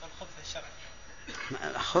 لأنه قال خبث الشرع.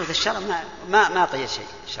 خبث الشرع ما قيد شيء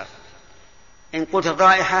الشرع. إن قلت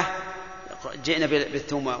الرائحة جئنا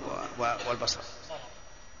بالثوم والبصل،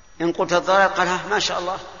 إن قلت الضرر قالها ما شاء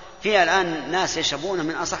الله فيها الآن ناس يشربونه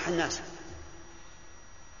من أصح الناس.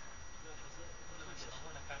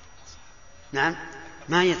 نعم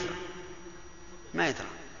ما يدرى.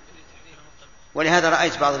 ولهذا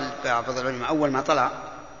رأيت بعض العلماء أول ما طلع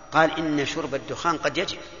قال إن شرب الدخان قد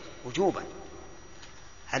يجب وجوبا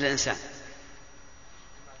على الإنسان.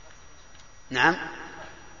 نعم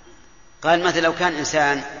قال مثلا لو كان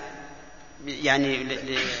إنسان يعني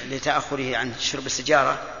لتأخره عن شرب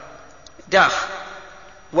السجارة داخ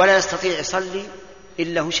ولا يستطيع يصلي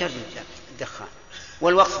إلا هو شرب الدخان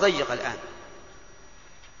والوقت ضيق الآن،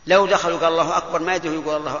 لو دخل وقال الله أكبر ما يدري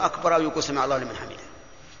يقول الله أكبر أو يقول سمع الله لمن حمده.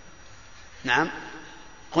 نعم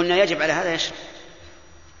قلنا يجب على هذا يشرب.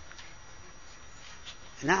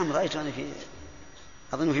 نعم رأيت أنا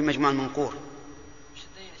أظن في مجموع المنقور.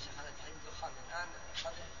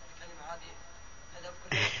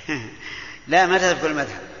 لا ما تذهب كل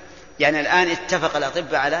مذهب، يعني الآن اتفق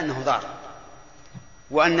الأطباء على أنه ضار،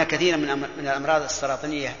 وأن كثيرا من الأمراض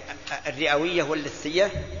السرطانية الرئوية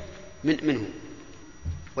واللثية منه،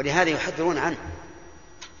 ولهذا يحذرون عنه.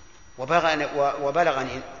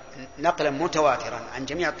 وبلغني نقلا متواترا عن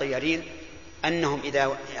جميع الطيارين أنهم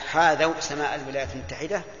إذا حاذوا سماء الولايات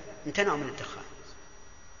المتحدة امتنعوا من الدخان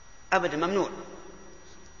أبدا، ممنوع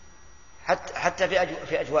حتى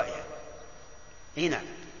في أجوائها هنا.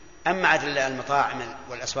 أما عاد المطاعم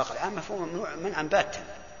والأسواق العامة فهو ممنوع منعا باتا،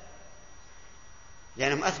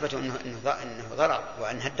 لأنهم أثبتوا أنه ضرر،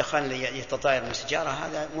 وأن الدخان الذي يتطاير من السجارة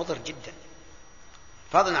هذا مضر جدا،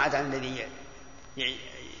 فضلا عاد عن الذي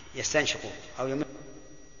يستنشقه أو يمر.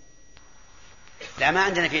 لا ما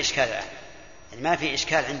عندنا في إشكال الآن، يعني ما في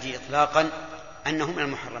إشكال عندي إطلاقا أنه من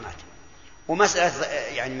المحرمات. ومسألة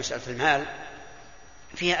يعني مسألة المال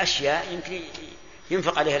فيها أشياء يمكن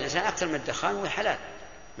ينفق عليها الإنسان أكثر من الدخان وهي حلال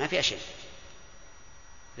ما فيها شيء،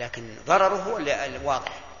 لكن ضرره هو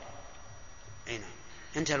الواضح. هنا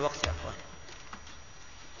انتهى الوقت يا أخوان.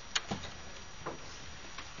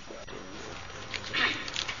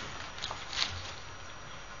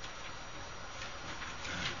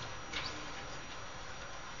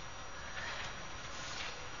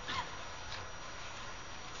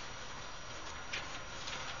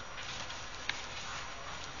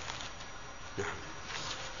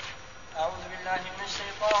 أعوذ بالله من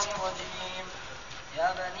الشيطان الرجيم. يا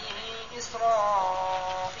بني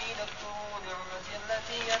إسرائيل اذكروا نعمتي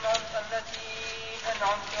التي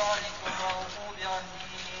أنعمت عليكم وأوفوا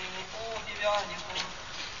بعهدكم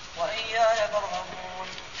وإياي فارهبون.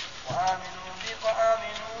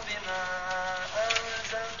 وآمنوا بما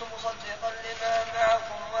أنزلت مصدقا لما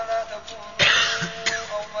معكم ولا تكونوا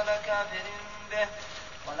أول كافر به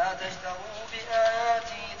ولا تشتروا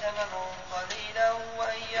بآياتي ثمنا قليلا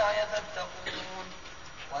وإياي فاتقون.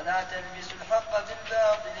 ولا تلبسوا الحق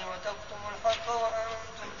بالباطل وتكتموا الحق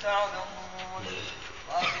وأنتم تعلمون.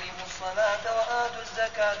 وأقيموا الصلاة وآتوا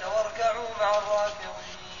الزكاة واركعوا مع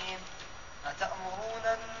الراكعين.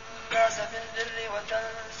 أتأمرون الناس بالبر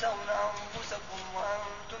وتنسون أنفسكم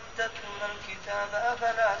وأنتم تتلون الكتاب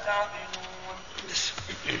أفلا تعقلون.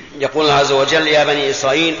 يقول الله عز وجل يا بني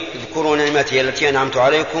إسرائيل اذكروا نعمتي التي أنعمت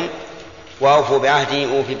عليكم وأوفوا بعهدي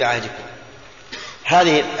أوفي بعهدكم.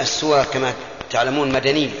 هذه السورة كما تعلمون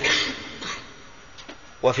مدنية،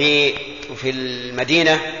 وفي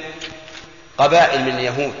المدينة قبائل من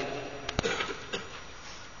اليهود،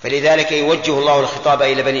 فلذلك يوجه الله الخطاب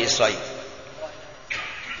إلى بني إسرائيل.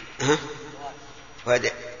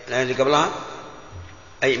 وهذا اللي قبلها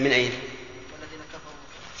أي من أين؟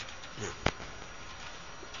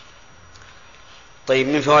 طيب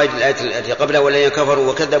من فوائد الآية التي قبلها والذين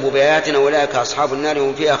كفروا وكذبوا بآياتنا أولئك أصحاب النار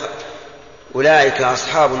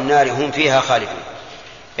هم فيها خالدون.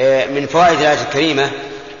 من فوائد الآية الكريمة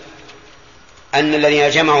أن الذين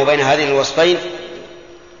جمعوا بين هذين الوصفين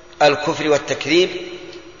الكفر والتكذيب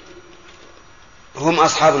هم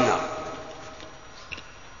أصحاب النار.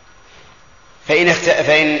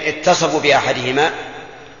 فإن اتصفوا بأحدهما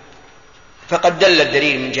فقد دل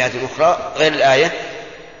الدليل من جهة أخرى غير الآية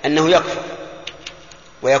أنه يكفر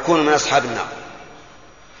ويكون من أصحاب النار.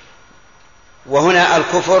 وهنا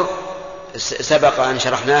الكفر سبق أن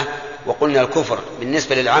شرحناه وقلنا الكفر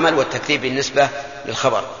بالنسبة للعمل والتكذيب بالنسبة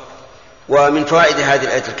للخبر. ومن فوائد هذه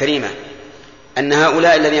الآية الكريمة أن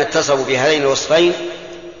هؤلاء الذين اتصفوا بهذين الوصفين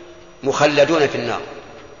مخلدون في النار،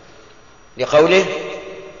 لقوله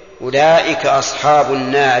أولئك أصحاب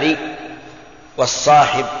النار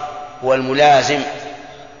والصاحب هو الملازم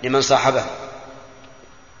لمن صاحبه.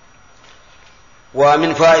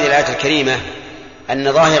 ومن فوائد الآية الكريمة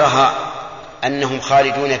أن ظاهرها أنهم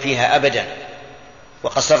خالدون فيها أبدا،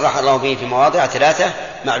 وقد صرح الله به في مواضع 3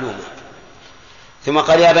 معلومة. ثم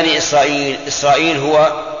قال يا بني إسرائيل. إسرائيل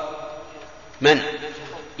هو من؟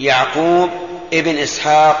 يعقوب ابن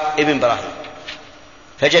إسحاق ابن إبراهيم،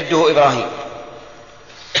 فجده إبراهيم،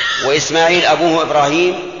 وإسماعيل أبوه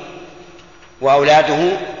إبراهيم،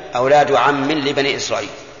 وأولاده أولاد عم لبني إسرائيل.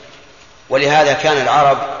 ولهذا كان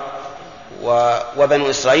العرب وبنو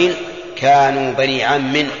إسرائيل كانوا بني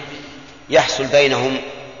عم يحصل بينهم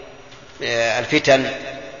الفتن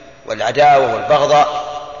والعداوة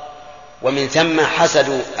والبغضاء، ومن ثم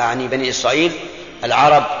حسدوا أعني بني إسرائيل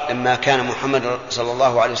العرب لما كان محمد صلى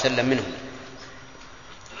الله عليه وسلم منهم.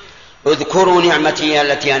 اذكروا نعمتي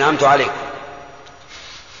التي أنعمت عليكم،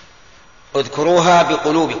 اذكروها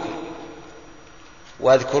بقلوبكم،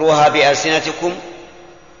 واذكروها بألسنتكم،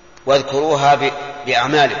 واذكروها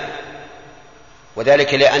بأعمالكم.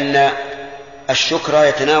 وذلك لأن الشكر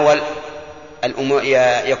يتناول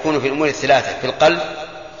يكون في الأمور 3: في القلب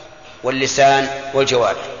واللسان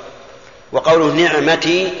والجوارح. وقوله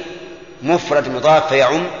نعمتي مفرد مضاف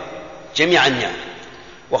فيعم جميع النعم.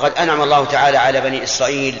 وقد أنعم الله تعالى على بني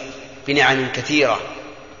إسرائيل بنعم كثيرة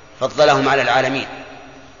فضلهم على العالمين.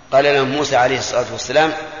 قال لهم موسى عليه الصلاة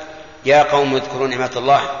والسلام يا قوم اذكروا نعمة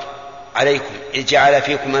الله عليكم إذ جعل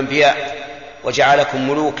فيكم أنبياء وجعلكم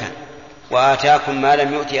ملوكا وآتاكم ما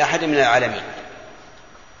لم يؤت أحد من العالمين.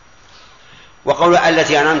 وقول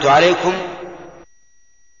التي أنعمت عليكم